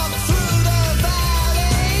 Walk through the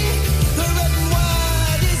valley. The written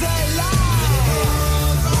word is a lie. May the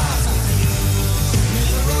road rise with you. May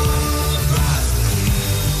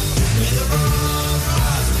the road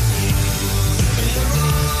rise with you. May the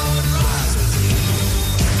road rise with you.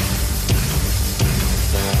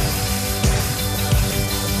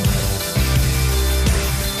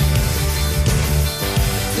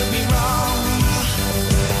 Could be wrong.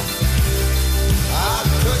 I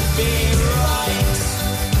could be right.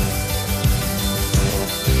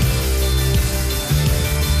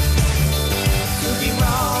 Could be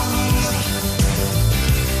wrong.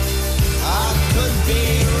 I could be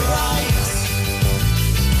right.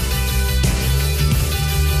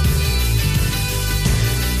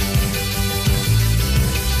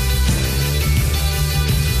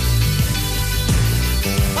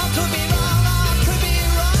 I could be wrong. I could be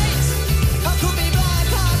right. I could be black.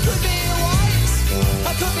 I could be white.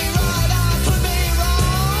 I could be right. I could be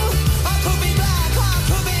wrong. I could be black. I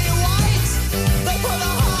could be white. They put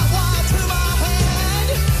a hot wire to my head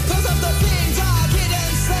 'cause of the things I did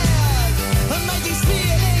and said, and made these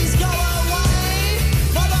feelings go away.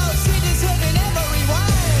 My old citizen in every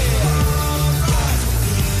way. May the road rise with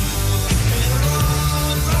you. May the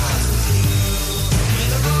road rise with you. May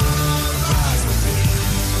the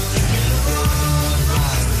road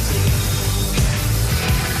rise with you.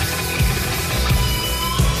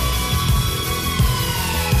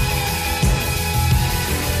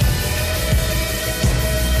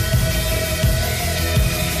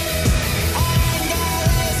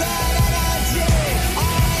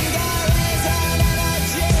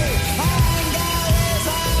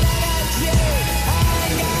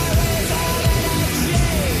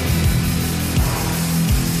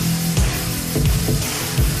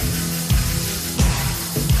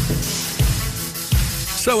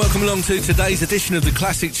 So welcome along to today's edition of the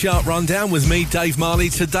Classic Chart Rundown with me, Dave Marley.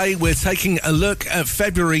 Today we're taking a look at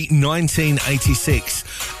February 1986.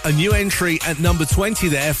 A new entry at number 20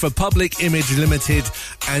 there for Public Image Limited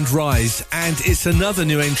and Rise. And it's another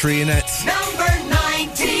new entry in at Number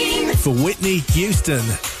 19. for Whitney Houston.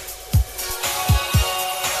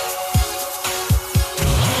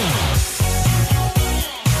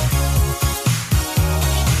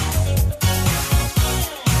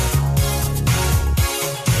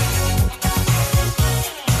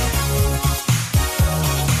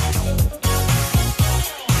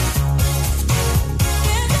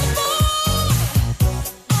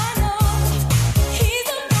 He's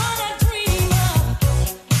a runner dreamer.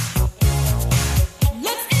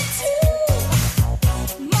 Let's into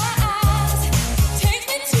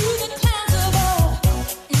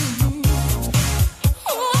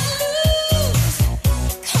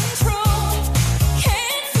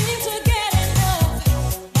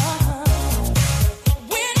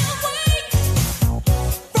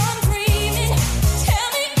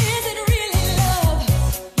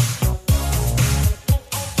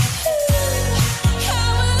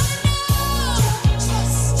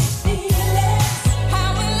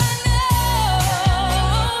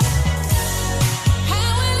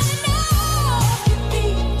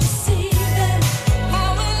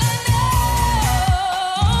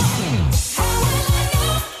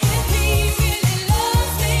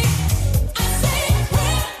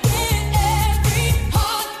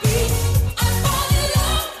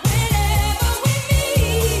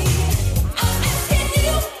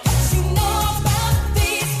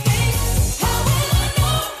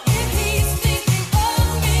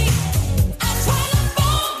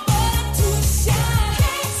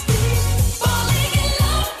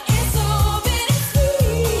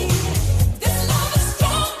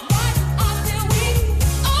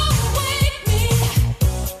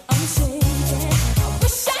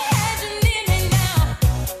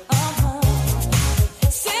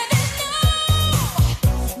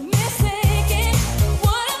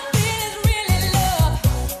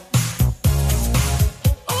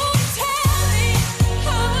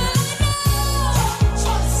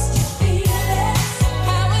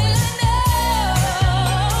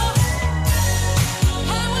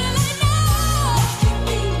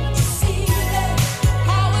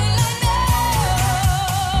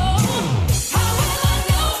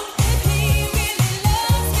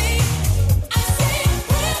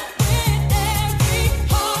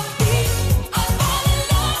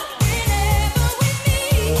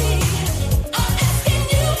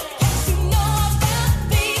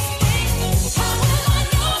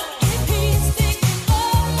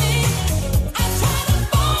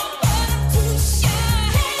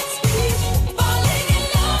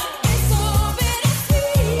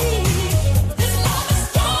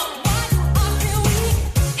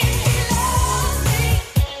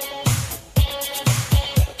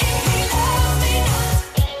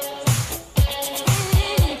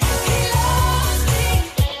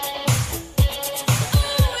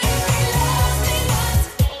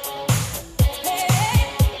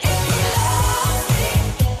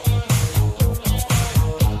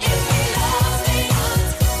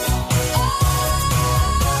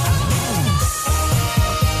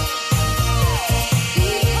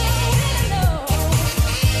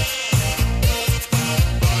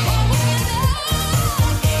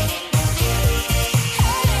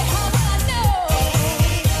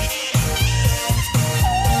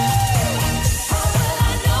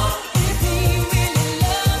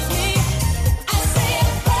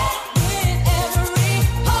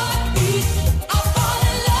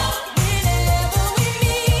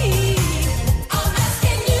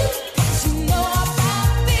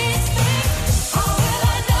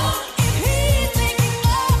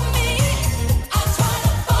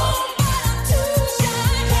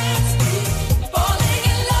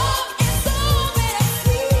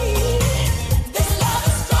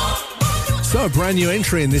So a brand new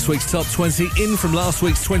entry in this week's Top 20, in from last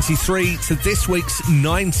week's 23 to this week's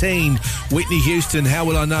 19. Whitney Houston, How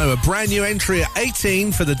Will I Know? A brand new entry at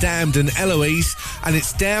 18 for The Damned and Eloise, and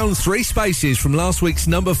it's down 3 spaces from last week's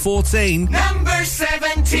number 14. Number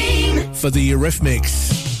 17. For the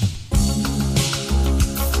Eurythmics.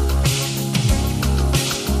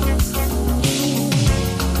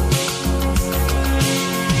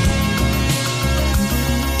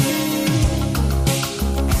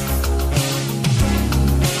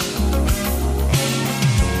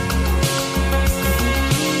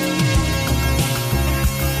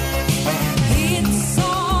 It's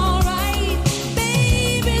alright,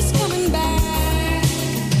 baby's coming back,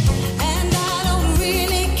 and I don't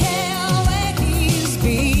really care where he's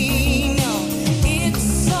been. No,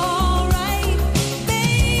 it's alright,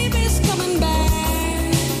 baby's coming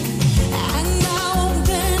back, and I won't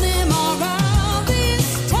turn him around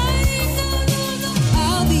this time. No, no, no.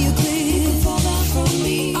 I'll be a cliff, fall down from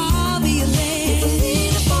me. I'll be a ledge,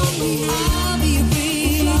 lean upon me. I'll be a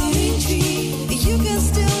big flowering tree. You can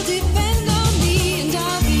still depend on me, and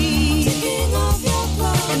I'll be taking off your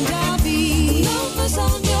clothes, and I'll be numbers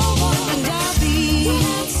on your wall, and I'll be your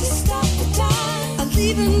hands to stop the time. I'll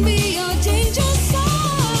even be your danger sign.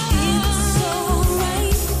 It's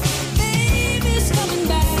alright, baby's coming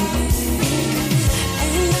back,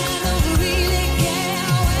 and I don't really care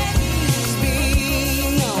where he's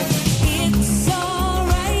been. No, it's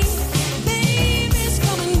alright, baby's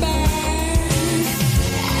coming back,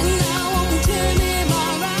 and I won't turn him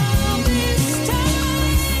around this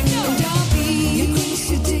time. No, and I'll be your grace,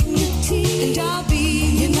 your dignity, and I'll be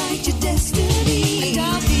your night, your destiny, and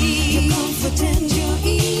I'll be your comfort and your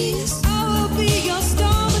ease. I will be your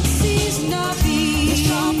storm at seas, and I'll be your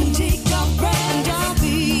sharp and take off breath, and I'll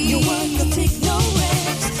be your work, I'll take no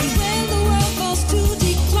rest. And when the world falls to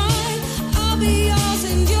decline, I'll be yours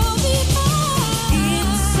and you'll be mine.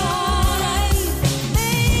 It's alright,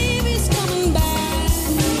 baby's coming back,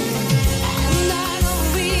 and I don't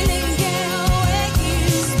really care where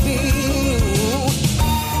he's been.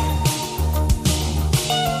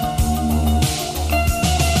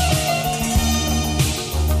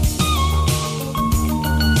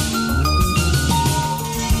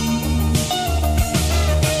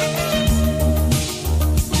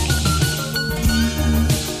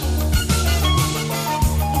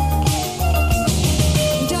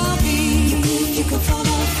 And I'll be your cliff you can fall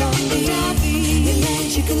down from me. And I'll be your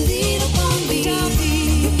ledge you can lean upon me. And I'll be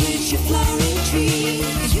your bridge, your flowering tree.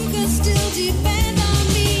 You can still depend on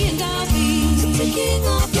me. And I'll be the ticking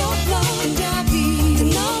of your clock. And I'll be the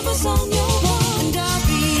numbers on your wall. And I'll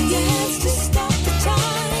be your hands to stop the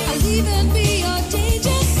time. I'll even be your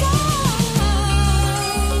danger sign.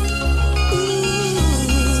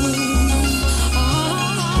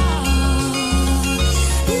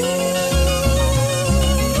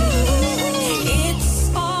 It's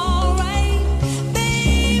alright,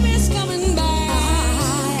 baby's coming back,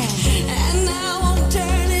 and I won't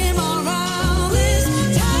turn him around this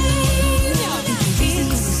time.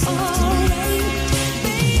 It's alright,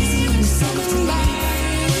 baby's coming back,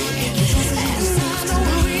 and I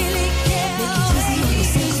don't really care where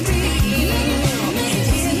he's been.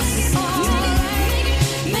 It's alright, baby's coming back,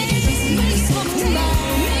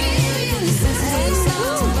 and I won't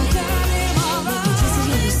turn him around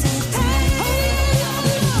this time. It's alright,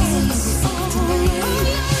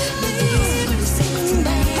 baby's coming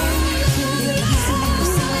back,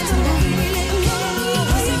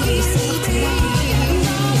 and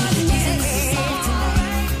I don't really care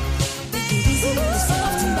where he's been.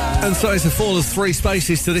 And so it's a fall of 3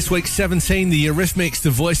 spaces to this week's 17. The Eurythmics,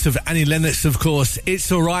 the voice of Annie Lennox, of course.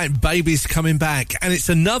 It's alright, baby's coming back. And it's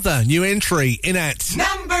another new entry in at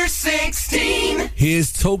Number 16.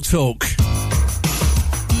 Here's Talk Talk.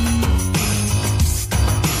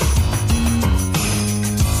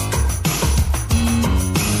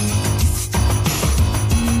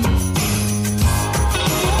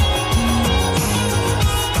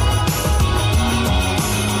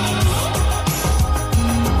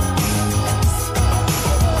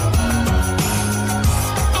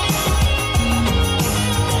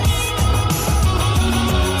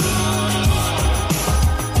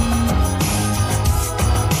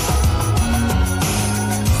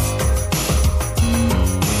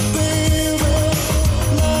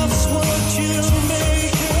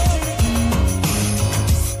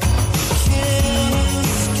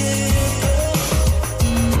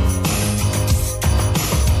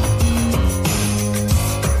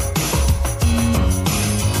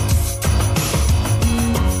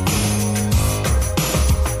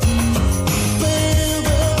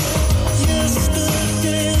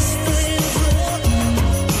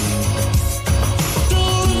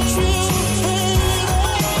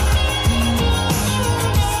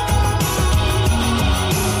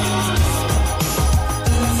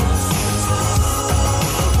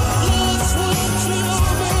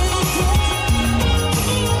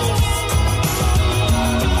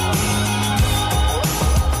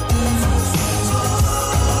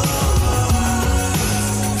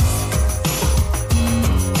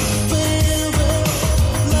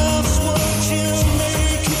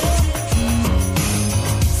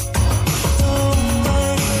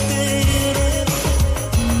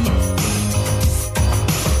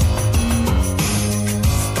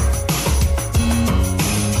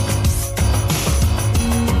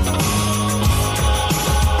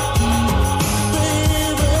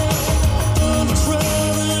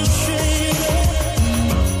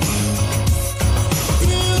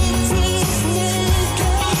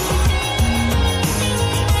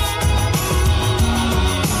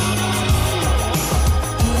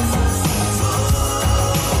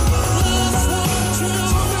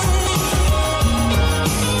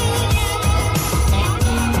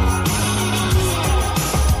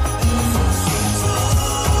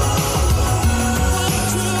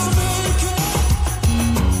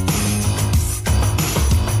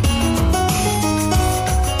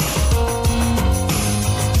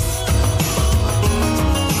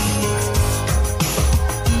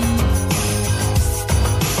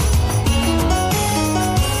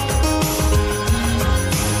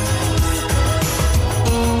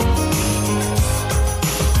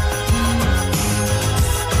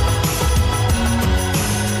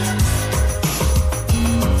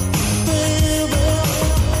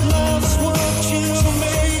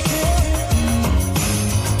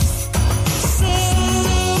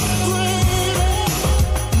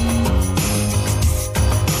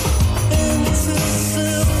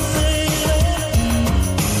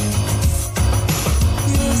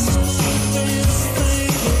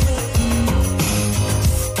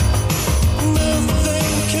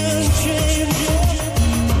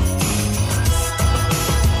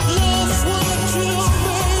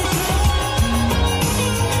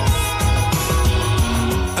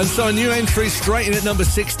 And so a new entry straight in at number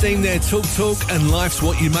 16 there, Talk Talk and Life's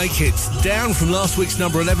What You Make It. Down from last week's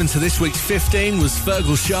number 11 to this week's 15 was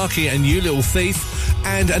Fergal Sharkey and You Little Thief.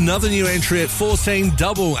 And another new entry at 14,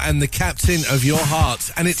 Double and The Captain of Your Heart.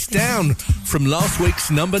 And it's down from last week's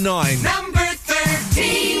number 9. Number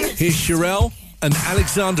 13. Here's Sherelle and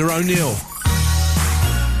Alexander O'Neill.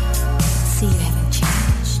 See, you haven't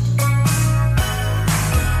changed.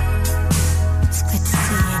 It's good to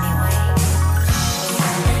see you anyway.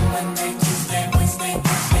 Monday, Tuesday, Wednesday,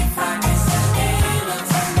 Thursday, Friday, Saturday,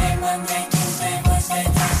 Sunday, Monday, Tuesday, Wednesday,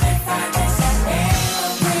 Thursday, Friday, Saturday.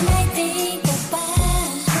 When I think about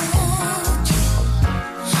you,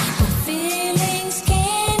 my feelings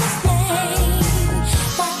can't explain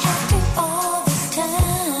why after all this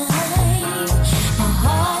time, my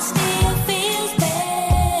heart still feels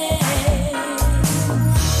bad.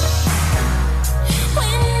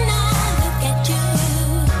 When I look at you,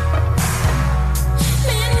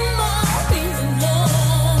 memories of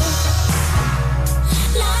love,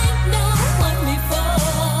 like no one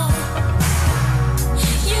before.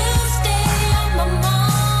 You stay on my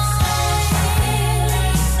mind.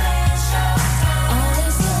 All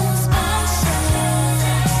is so special.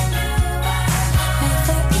 Wait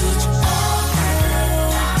for each other.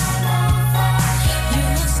 You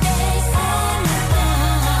will stay on my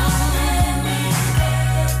mind.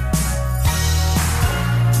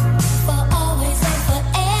 For always and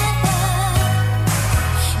forever.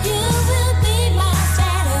 You will be my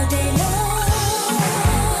Saturday love.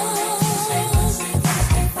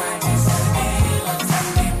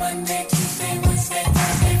 Sunday, Monday, Tuesday, Wednesday,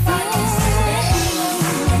 Thursday, Friday, Saturday.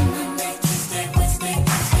 Monday, Tuesday, Wednesday,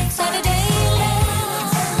 Thursday, Saturday love.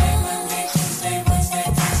 Monday, Tuesday, Wednesday,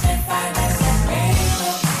 Thursday, Friday, Saturday.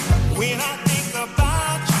 When I think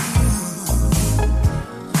about you,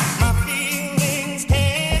 my feelings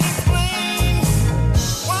can't explain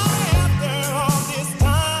why after all this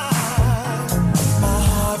time, my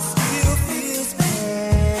heart still feels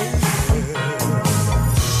pain.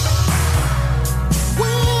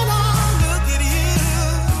 When I look at you,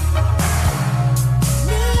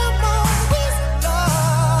 memories of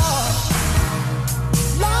love,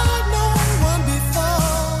 like no one before.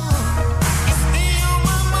 It's still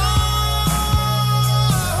on my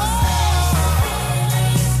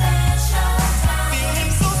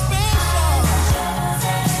feeling so special.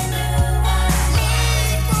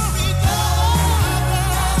 Made for each other.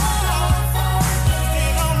 Stay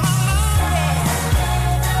on my mind.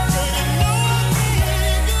 So you know I can't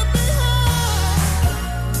leave you behind.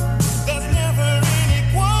 There's never any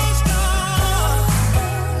question.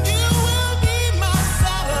 You will be my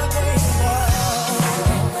Saturday love.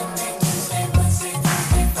 Monday, Tuesday, Wednesday,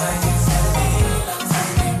 Thursday, Friday, Saturday.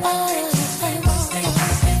 Sunday, Monday, Tuesday, Wednesday,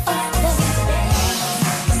 Thursday, Friday, Saturday.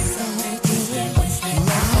 Sunday, Tuesday, Wednesday,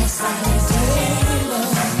 Thursday, Friday, Saturday.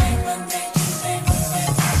 Sunday, Monday, Tuesday, Wednesday,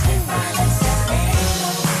 Thursday, Friday, Saturday.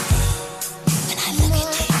 When I look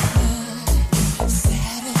at you,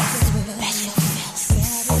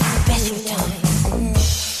 special time.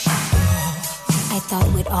 I thought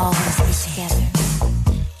we'd always be together.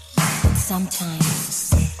 But sometimes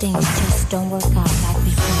things just don't work out like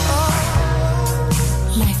before.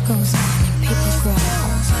 Life goes on and people grow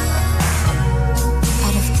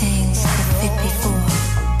out of things that fit before.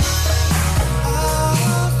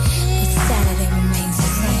 But Saturday remains the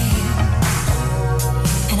same,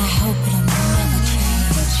 and I hope it'll never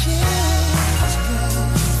change.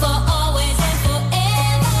 For always and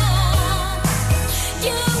forever,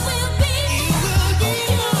 you will be.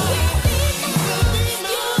 You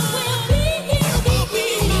will be.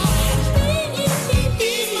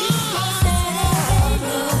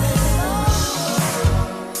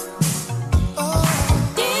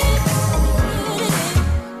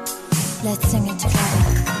 Let's sing it together.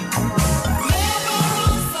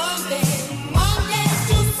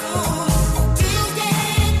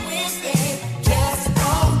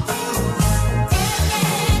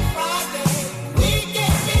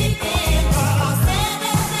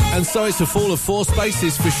 And so it's a fall of 4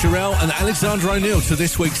 spaces for Sherelle and Alexander O'Neill to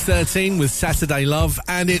this week's 13 with Saturday Love.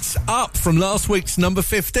 And it's up from last week's number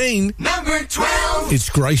 15. Number 12. It's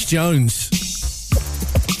Grace Jones.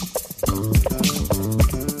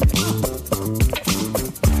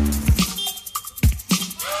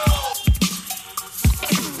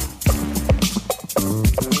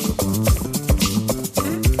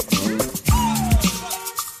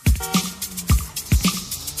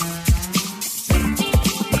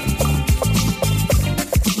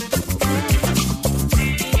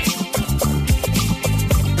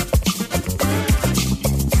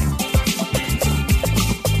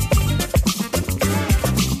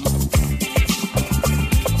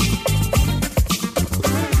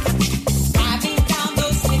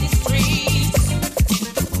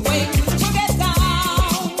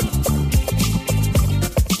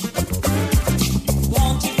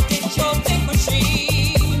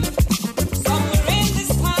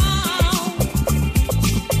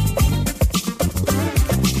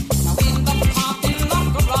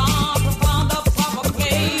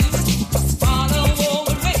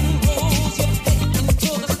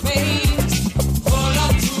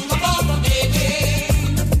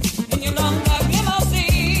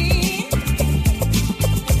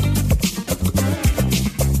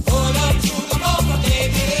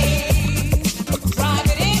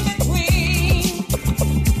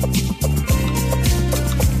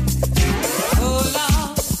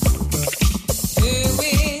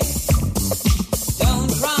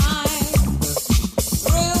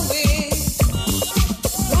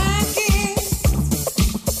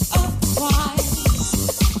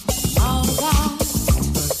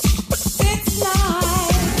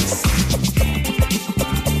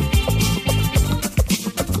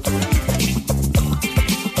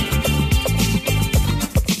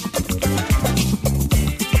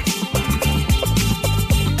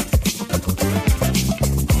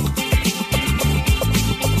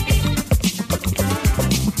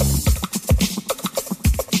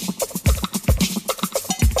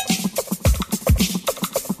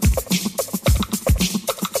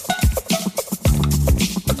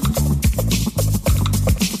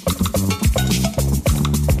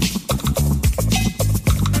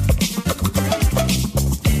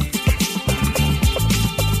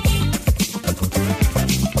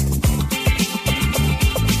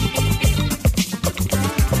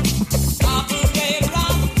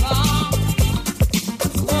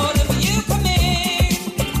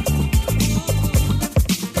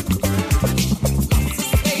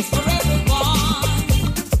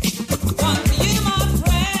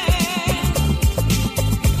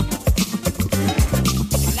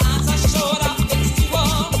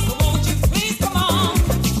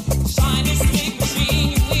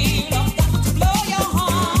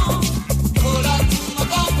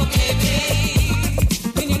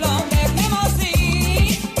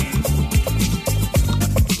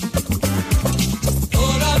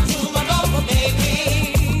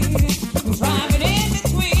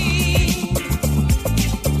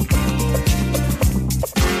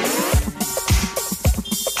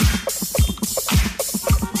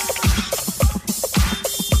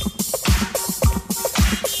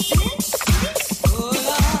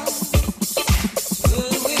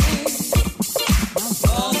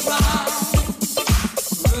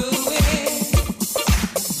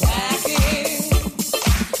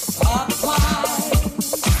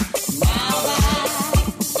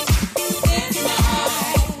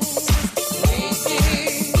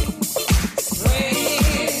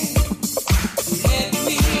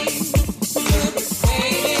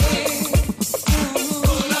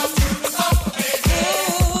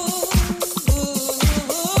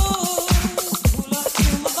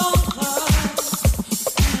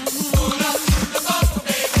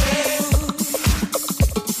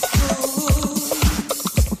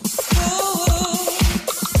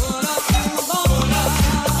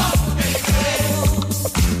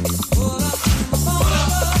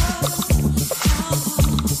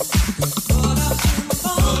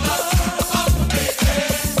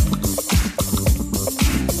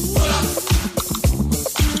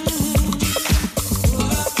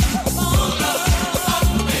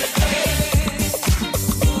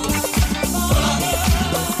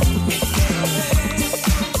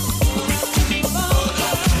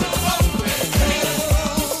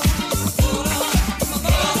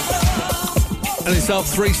 And it's up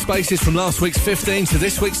 3 spaces from last week's 15 to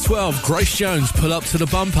this week's 12. Grace Jones, Pull Up to the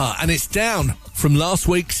Bumper. And it's down from last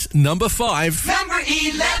week's number 5. Number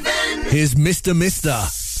 11. Here's Mr. Mister.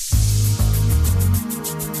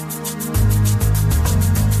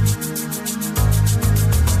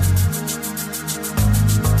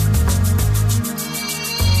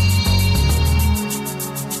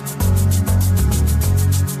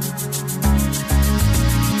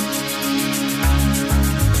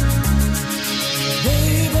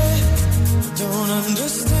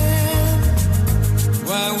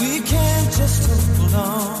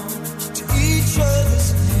 Oh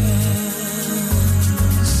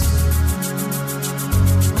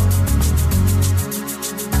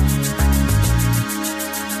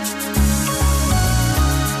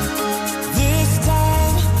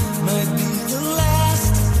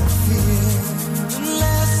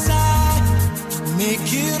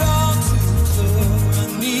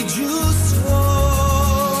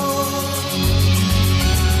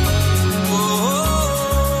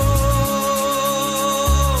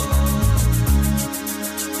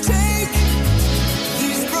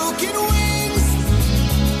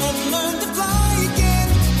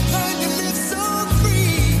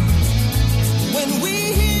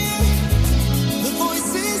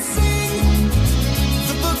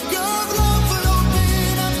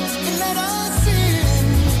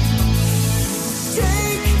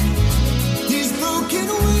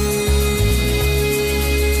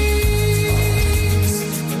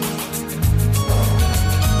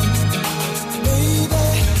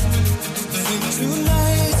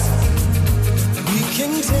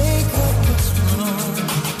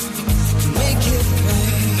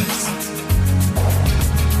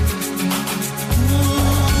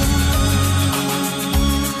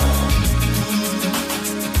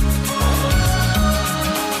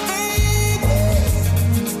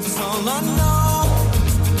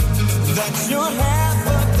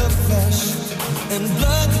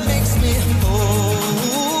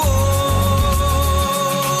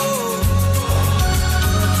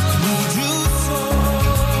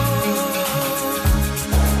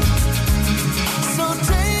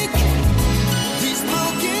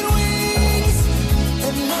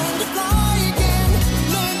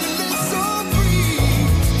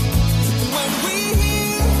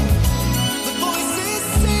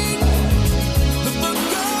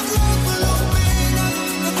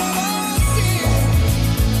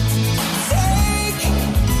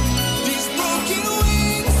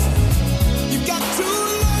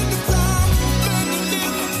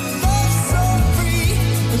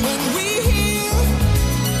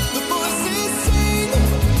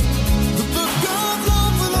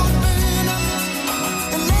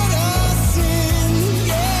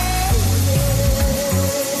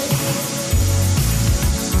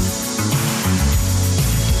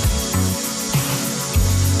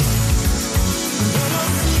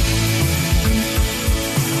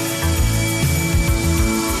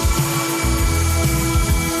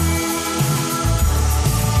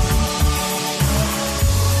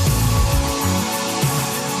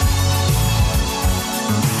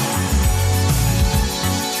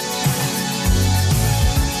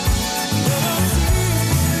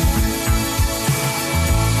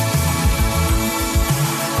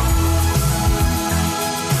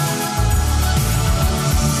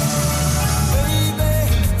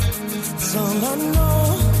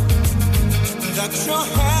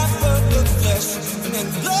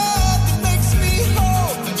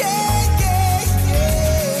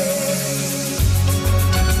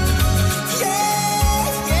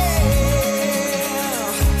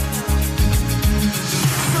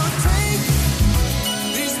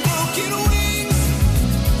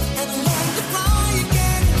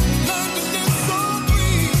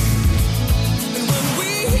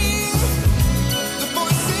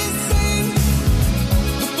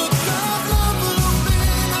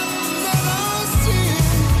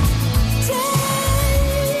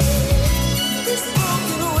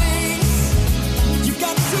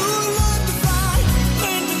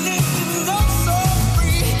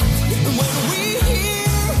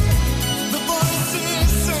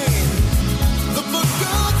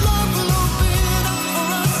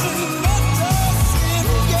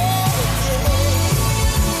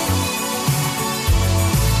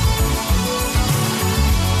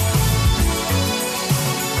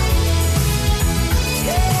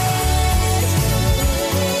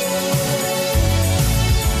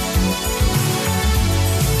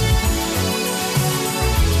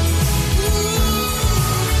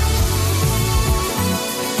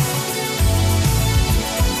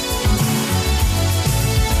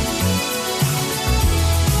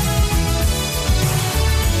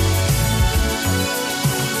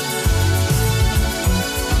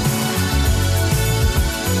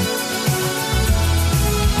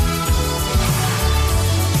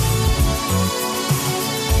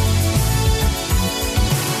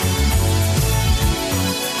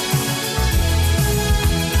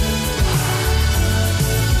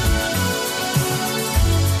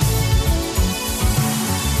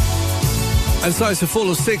And so it's a fall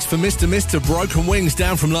of 6 for Mr. Broken Wings,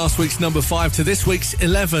 down from last week's number 5 to this week's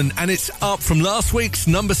 11, and it's up from last week's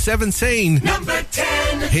number 17. Number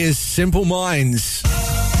 10. Here's Simple Minds.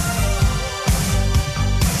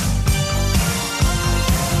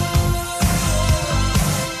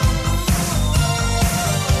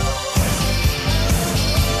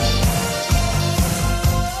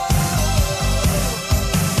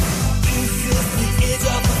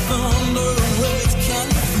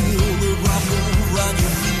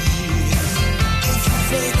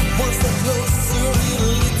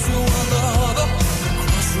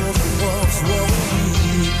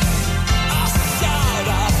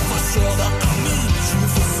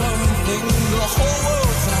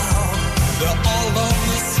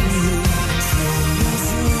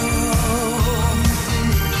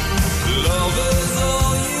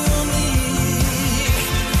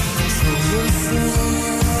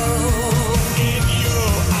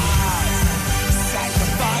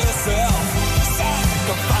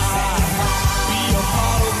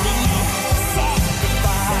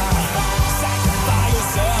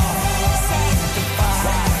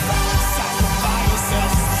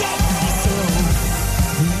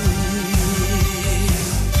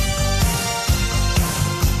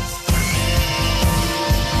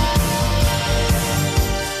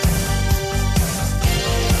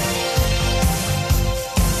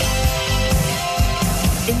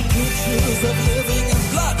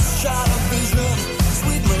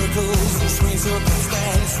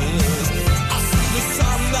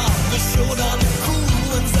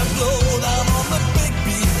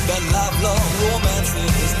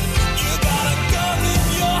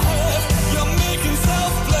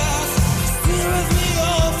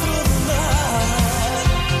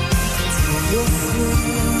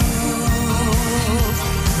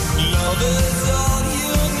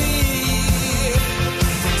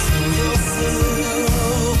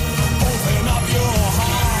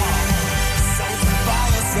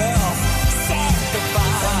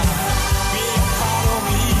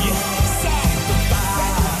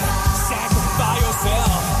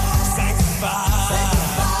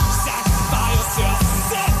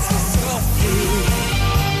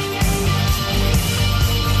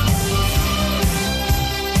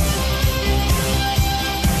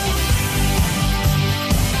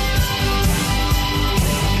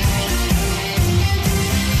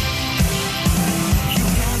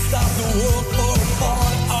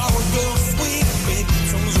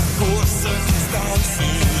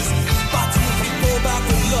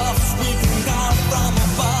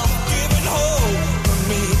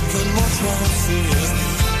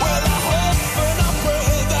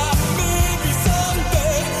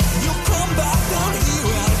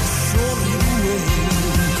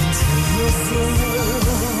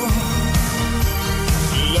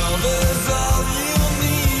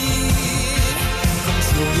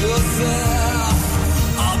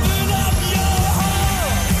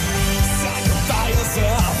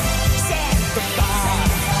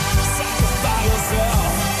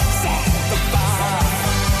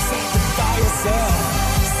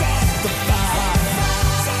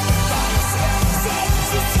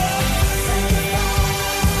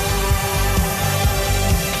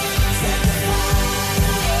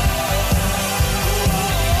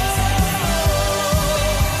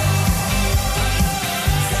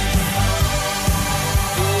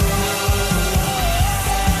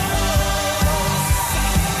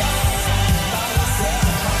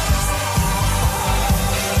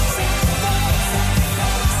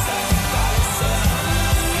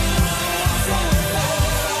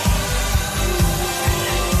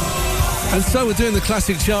 And so we're doing the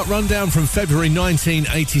classic chart rundown from February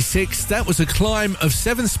 1986. That was a climb of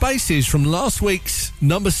 7 spaces from last week's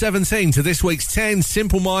number 17 to this week's 10,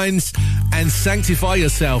 Simple Minds and Sanctify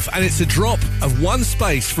Yourself. And it's a drop of 1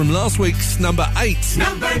 space from last week's number 8.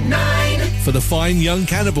 Number 9. For the Fine Young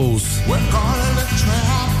Cannibals. We're calling a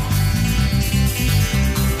trap.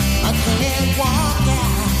 I can't walk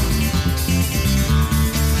out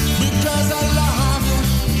because I love you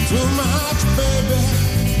too much, baby.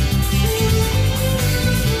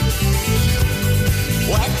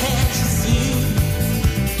 Why can't you see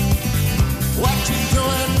what you're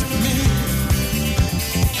doing to me?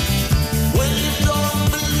 When you don't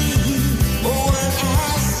believe what I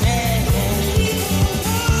say,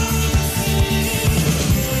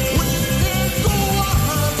 we can go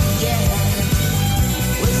on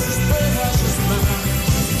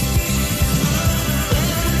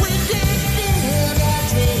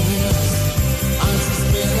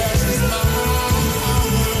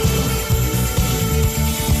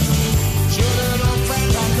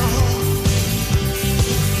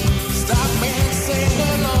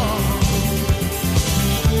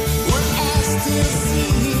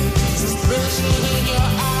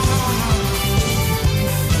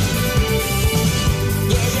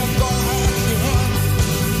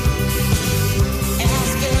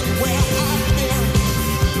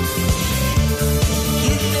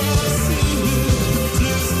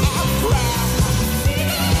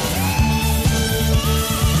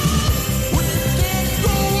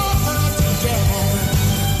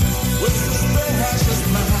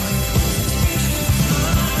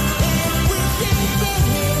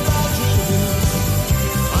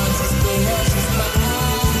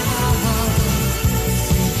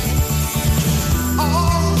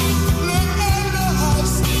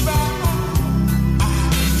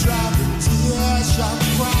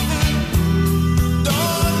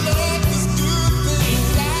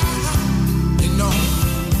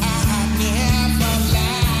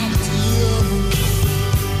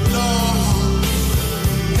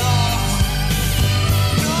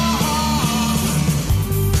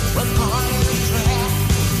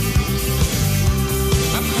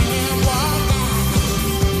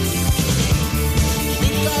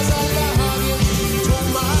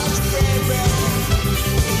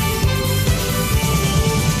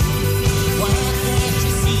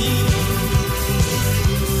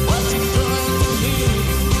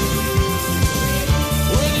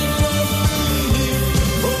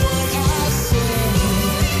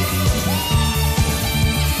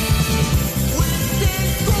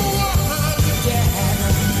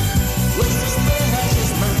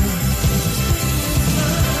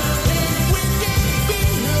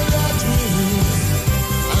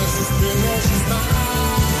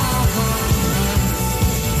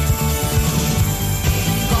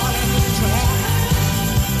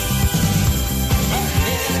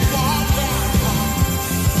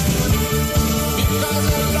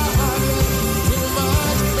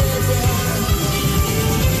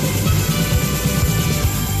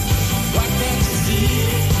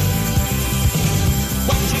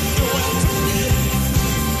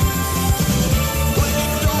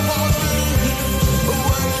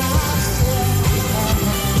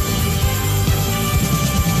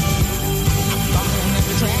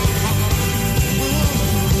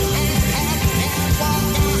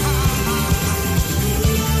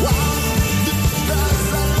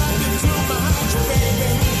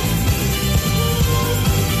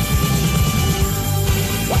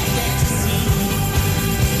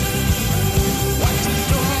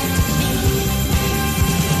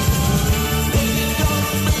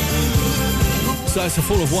it's a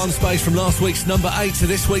fall of one space from last week's number 8 to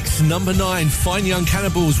this week's number 9. Fine Young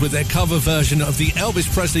Cannibals with their cover version of the Elvis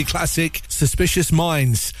Presley classic Suspicious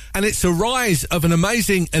Minds. And it's a rise of an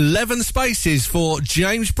amazing 11 spaces for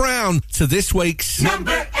James Brown to this week's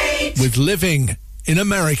number 8 with Living in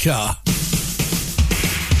America.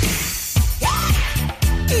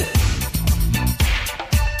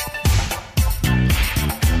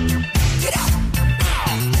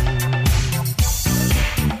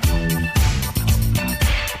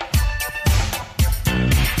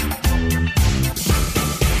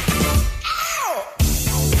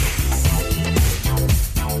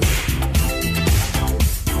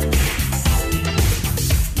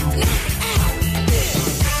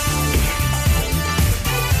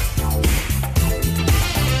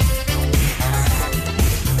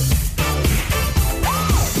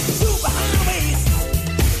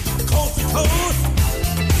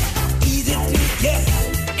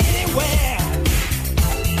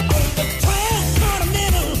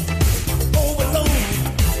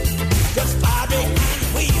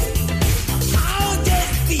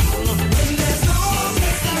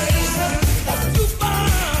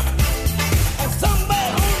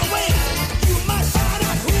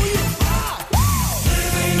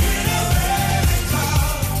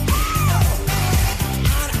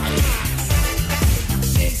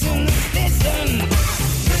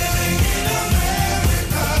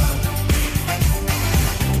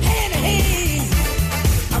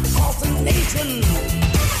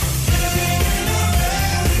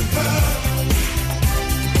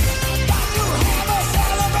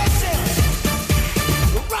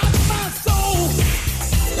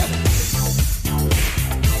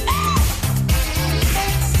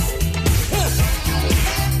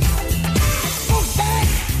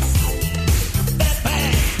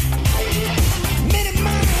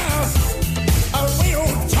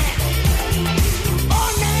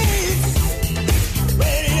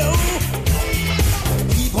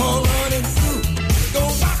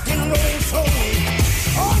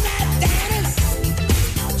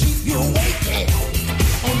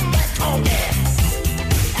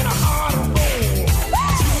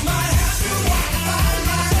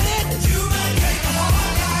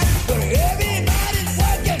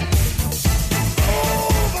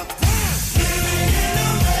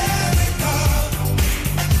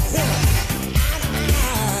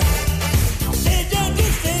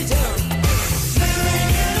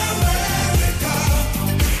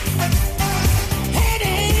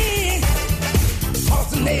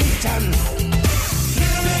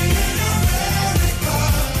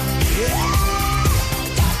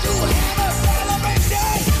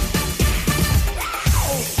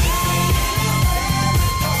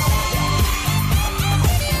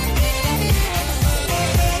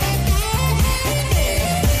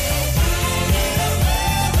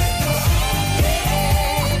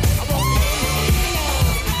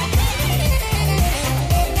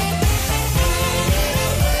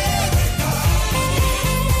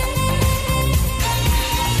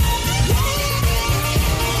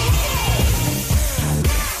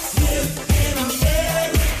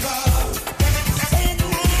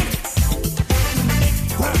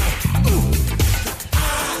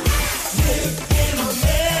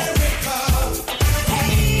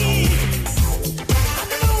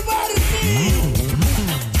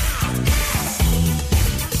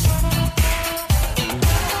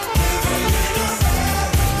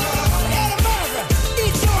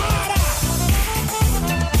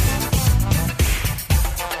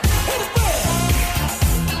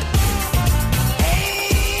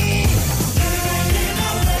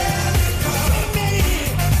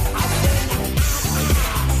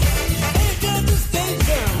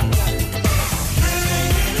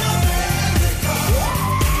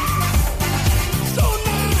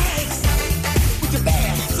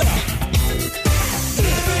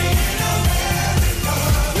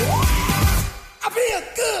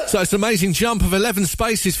 So it's an amazing jump of 11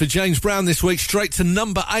 spaces for James Brown this week, straight to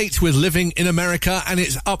number 8 with Living in America, and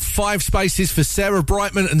it's up 5 spaces for Sarah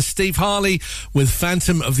Brightman and Steve Harley with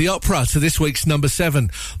Phantom of the Opera to this week's number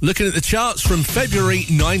 7. Looking at the charts from February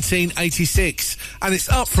 1986, and it's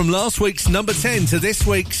up from last week's number 10 to this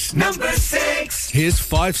week's number 6. Here's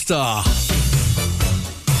 5 Star.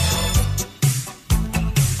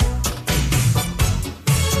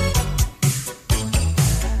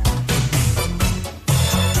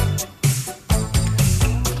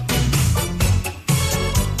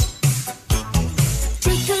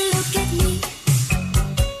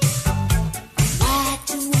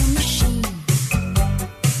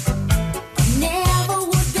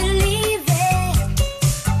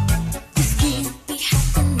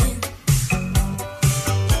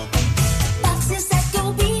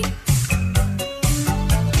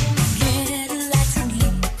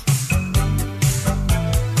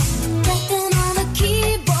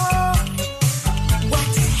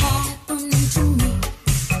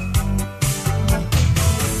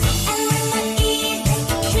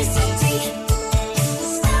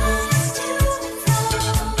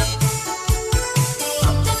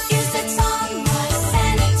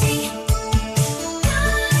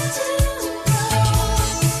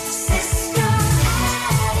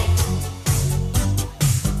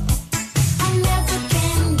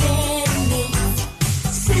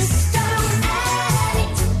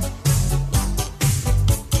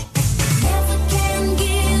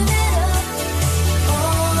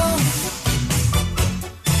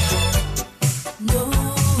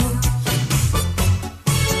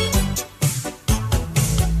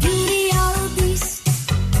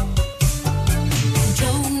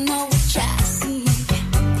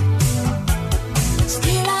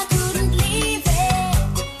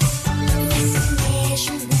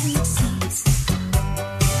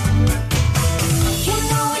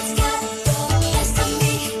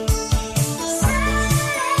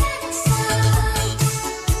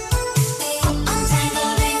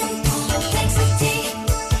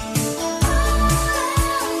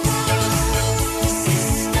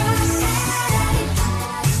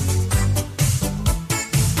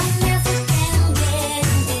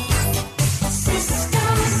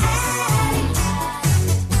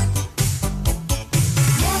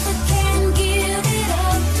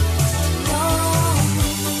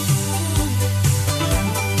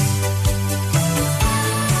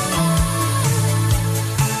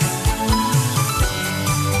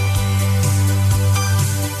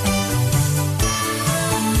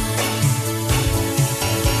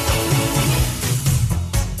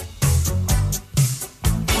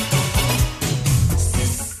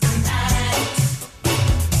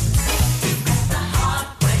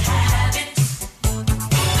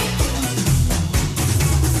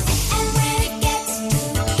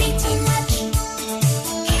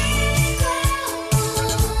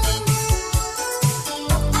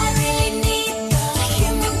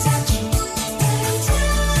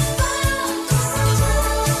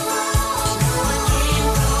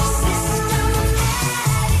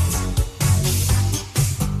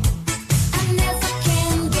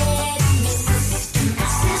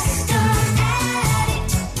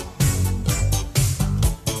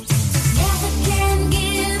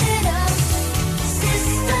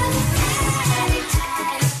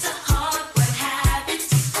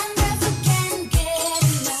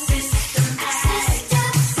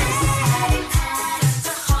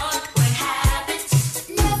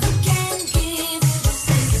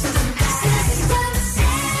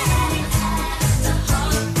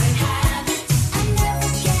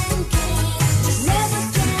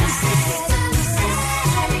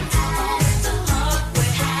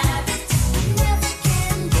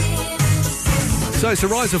 So it's a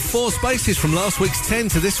rise of 4 spaces from last week's 10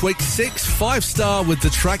 to this week's 6. 5-star with the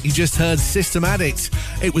track you just heard, System Addict.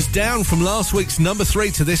 It was down from last week's number 3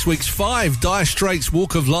 to this week's 5. Dire Straits,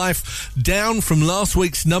 Walk of Life. Down from last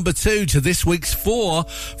week's number 2 to this week's 4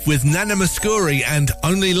 with Nana Mouskouri and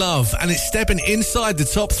Only Love. And it's stepping inside the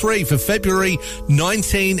top 3 for February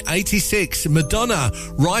 1986. Madonna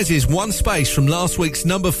rises 1 space from last week's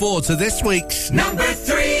number 4 to this week's number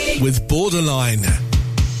 3 with Borderline.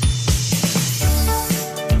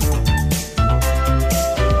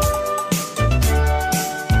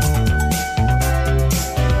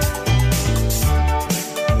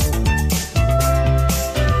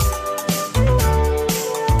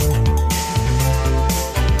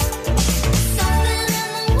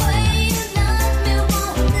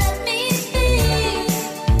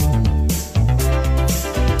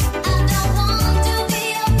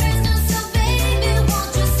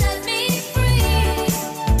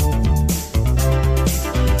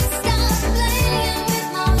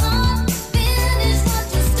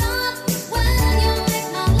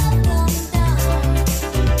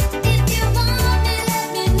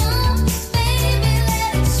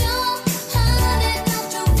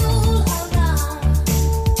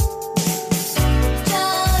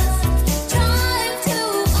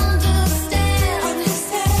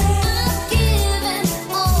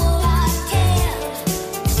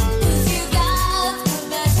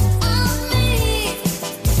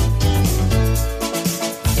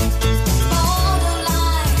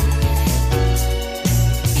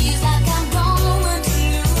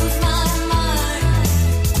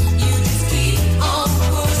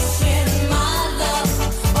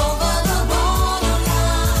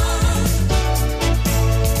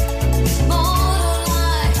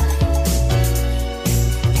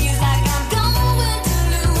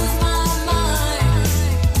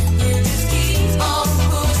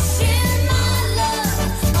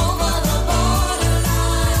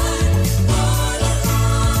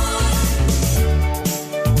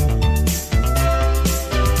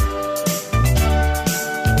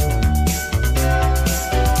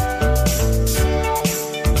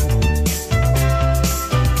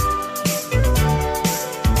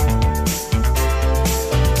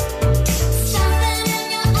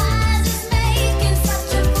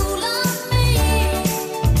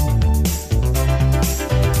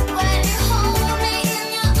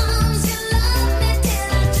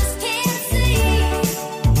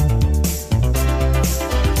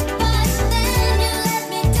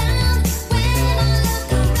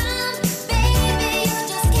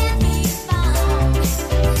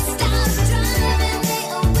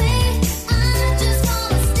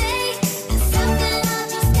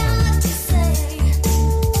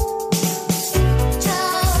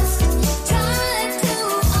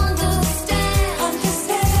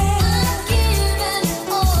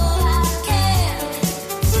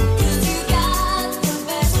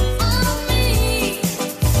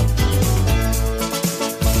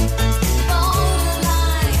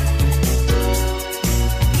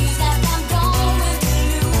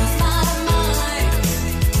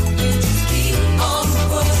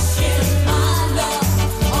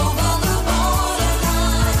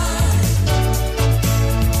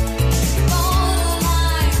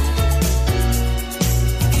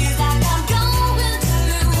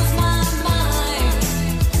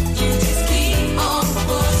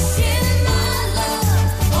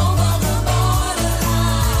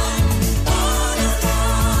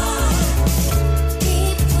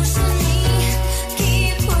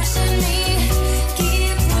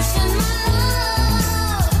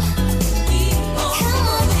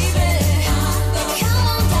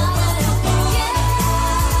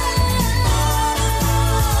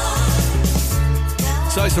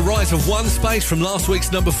 It's a rise of 1 space from last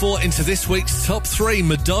week's number 4 into this week's top 3,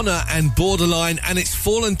 Madonna and Borderline, and it's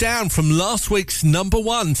fallen down from last week's number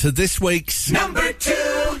 1 to this week's number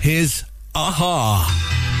 2. Here's Aha.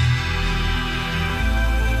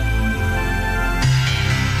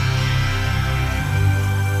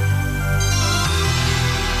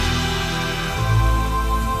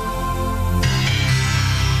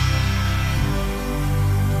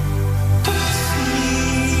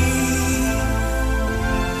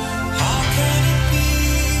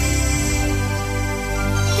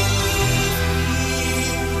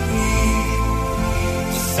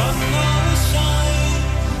 Sun always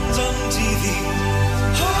shines on TV.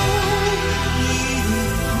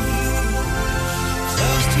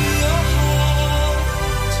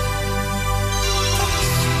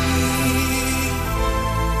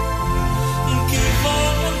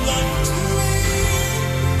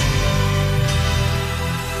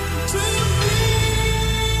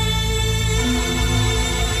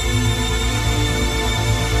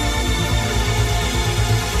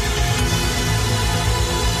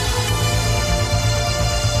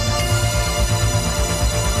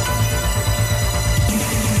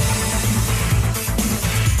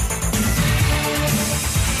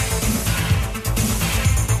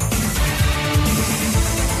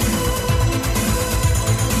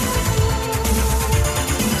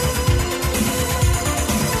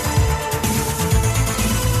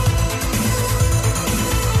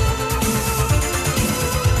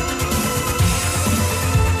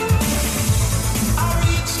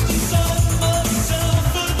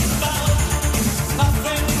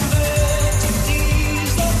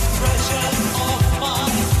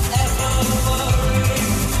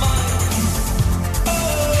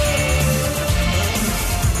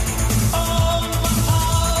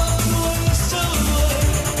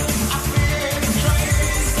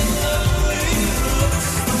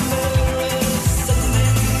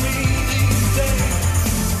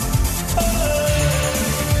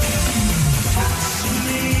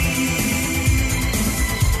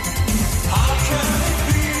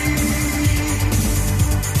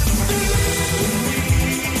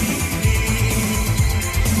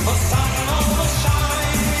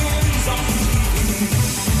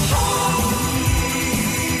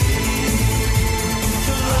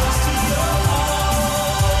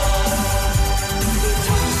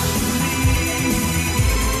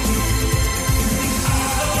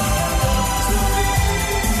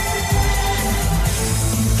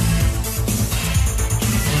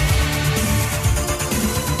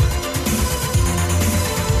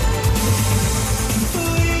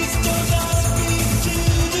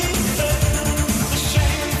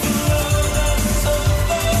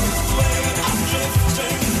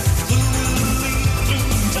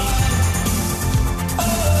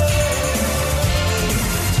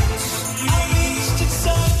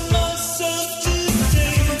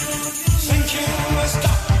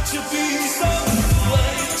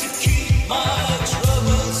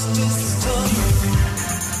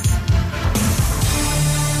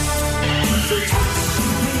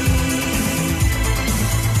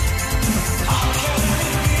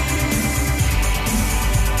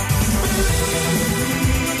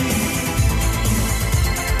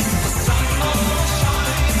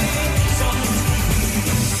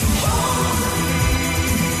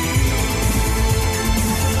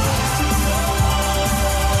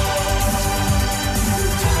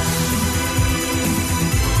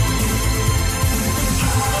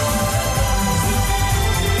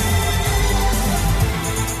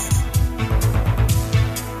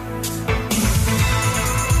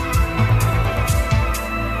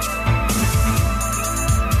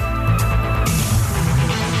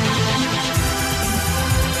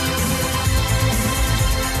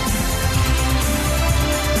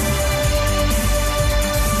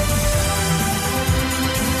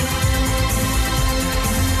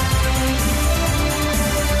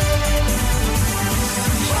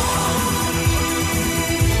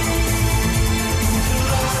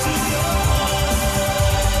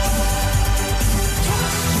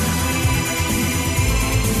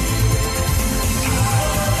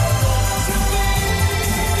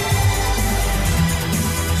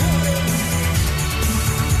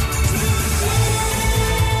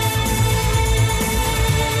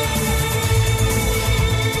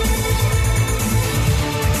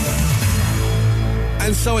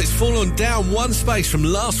 And so it's fallen down one space from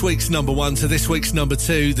last week's number 1 to this week's number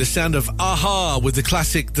 2. The sound of A-ha with the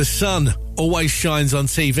classic The Sun Always Shines on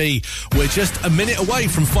TV. We're just a minute away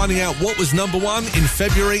from finding out what was number 1 in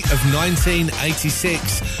February of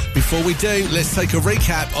 1986. Before we do, let's take a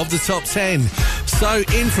recap of the top 10. So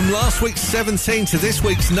in from last week's 17 to this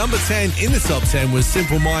week's number 10 in the top 10 was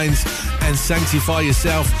Simple Minds and Sanctify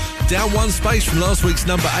Yourself. Down one space from last week's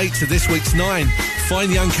number 8 to this week's 9,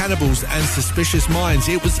 Fine Young Cannibals and Suspicious Minds.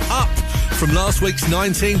 It was up from last week's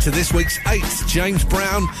 19 to this week's 8, James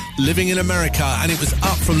Brown, Living in America. And it was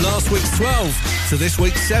up from last week's 12 to this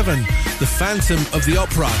week's 7, The Phantom of the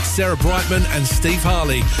Opera, Sarah Brightman and Steve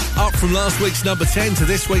Harley. Up from last week's number 10 to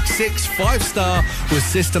this week's 6, 5 Star was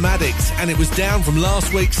System Addict. And it was down from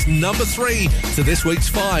last week's number 3 to this week's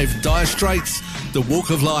 5, Dire Straits, The Walk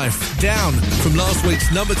of Life. Down from last week's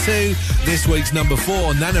number 2, this week's number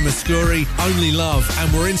 4, Nana Mouskouri, Only Love.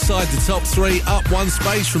 And we're inside the top 3, up one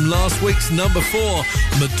space from last week's number 4,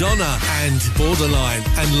 Madonna and Borderline.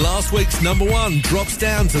 And last week's number 1 drops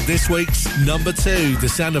down to this week's number 2, the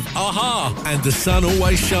sound of A-ha and The Sun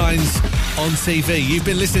Always Shines on TV. You've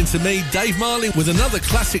been listening to me, Dave Marley, with another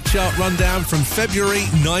classic chart rundown from February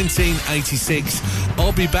 1986.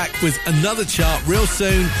 I'll be back with another chart real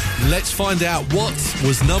soon. Let's find out what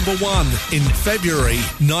was number 1 in February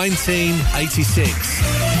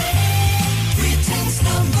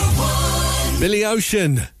 1986. Billy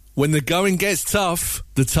Ocean, when the going gets tough,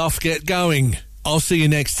 the tough get going. I'll see you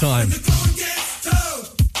next time.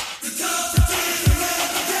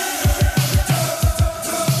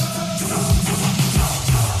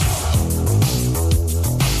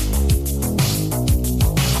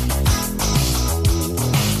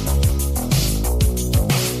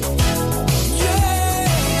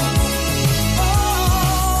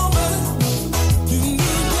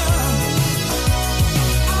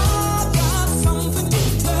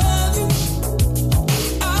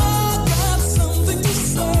 Something to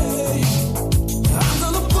say.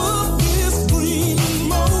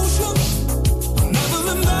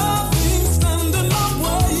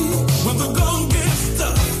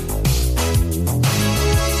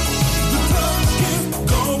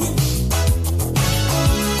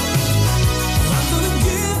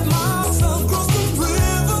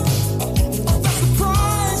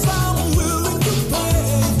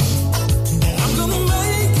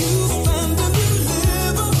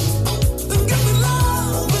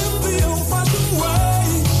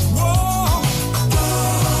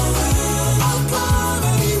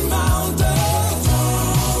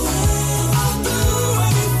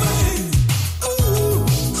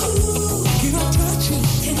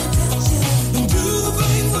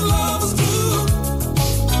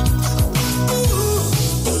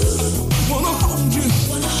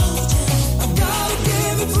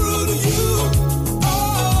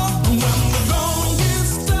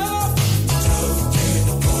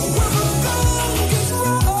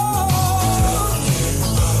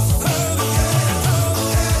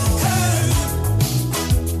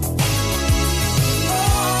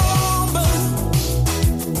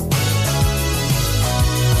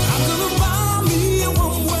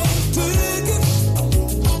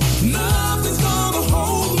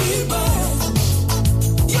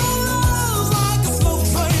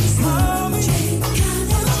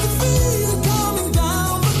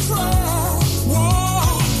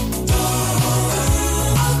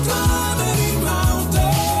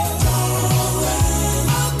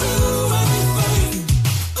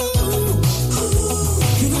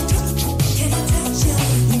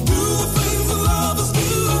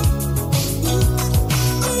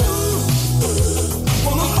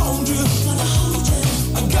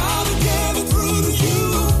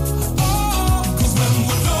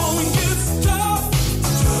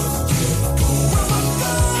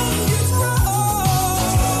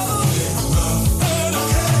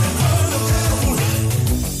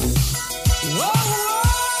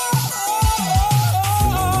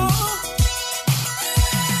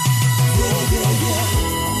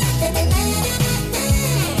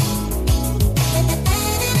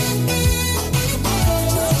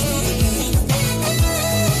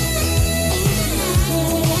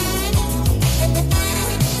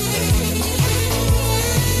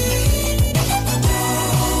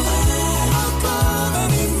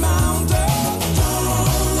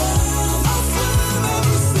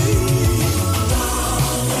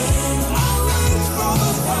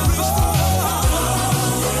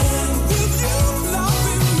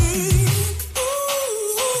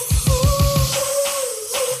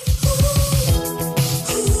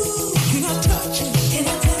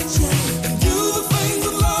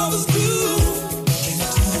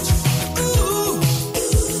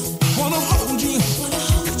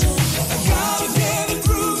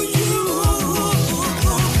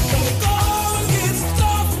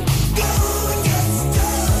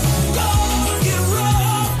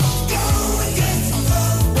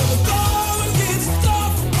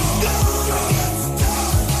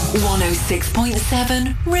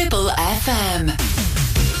 106.7 Ribble FM.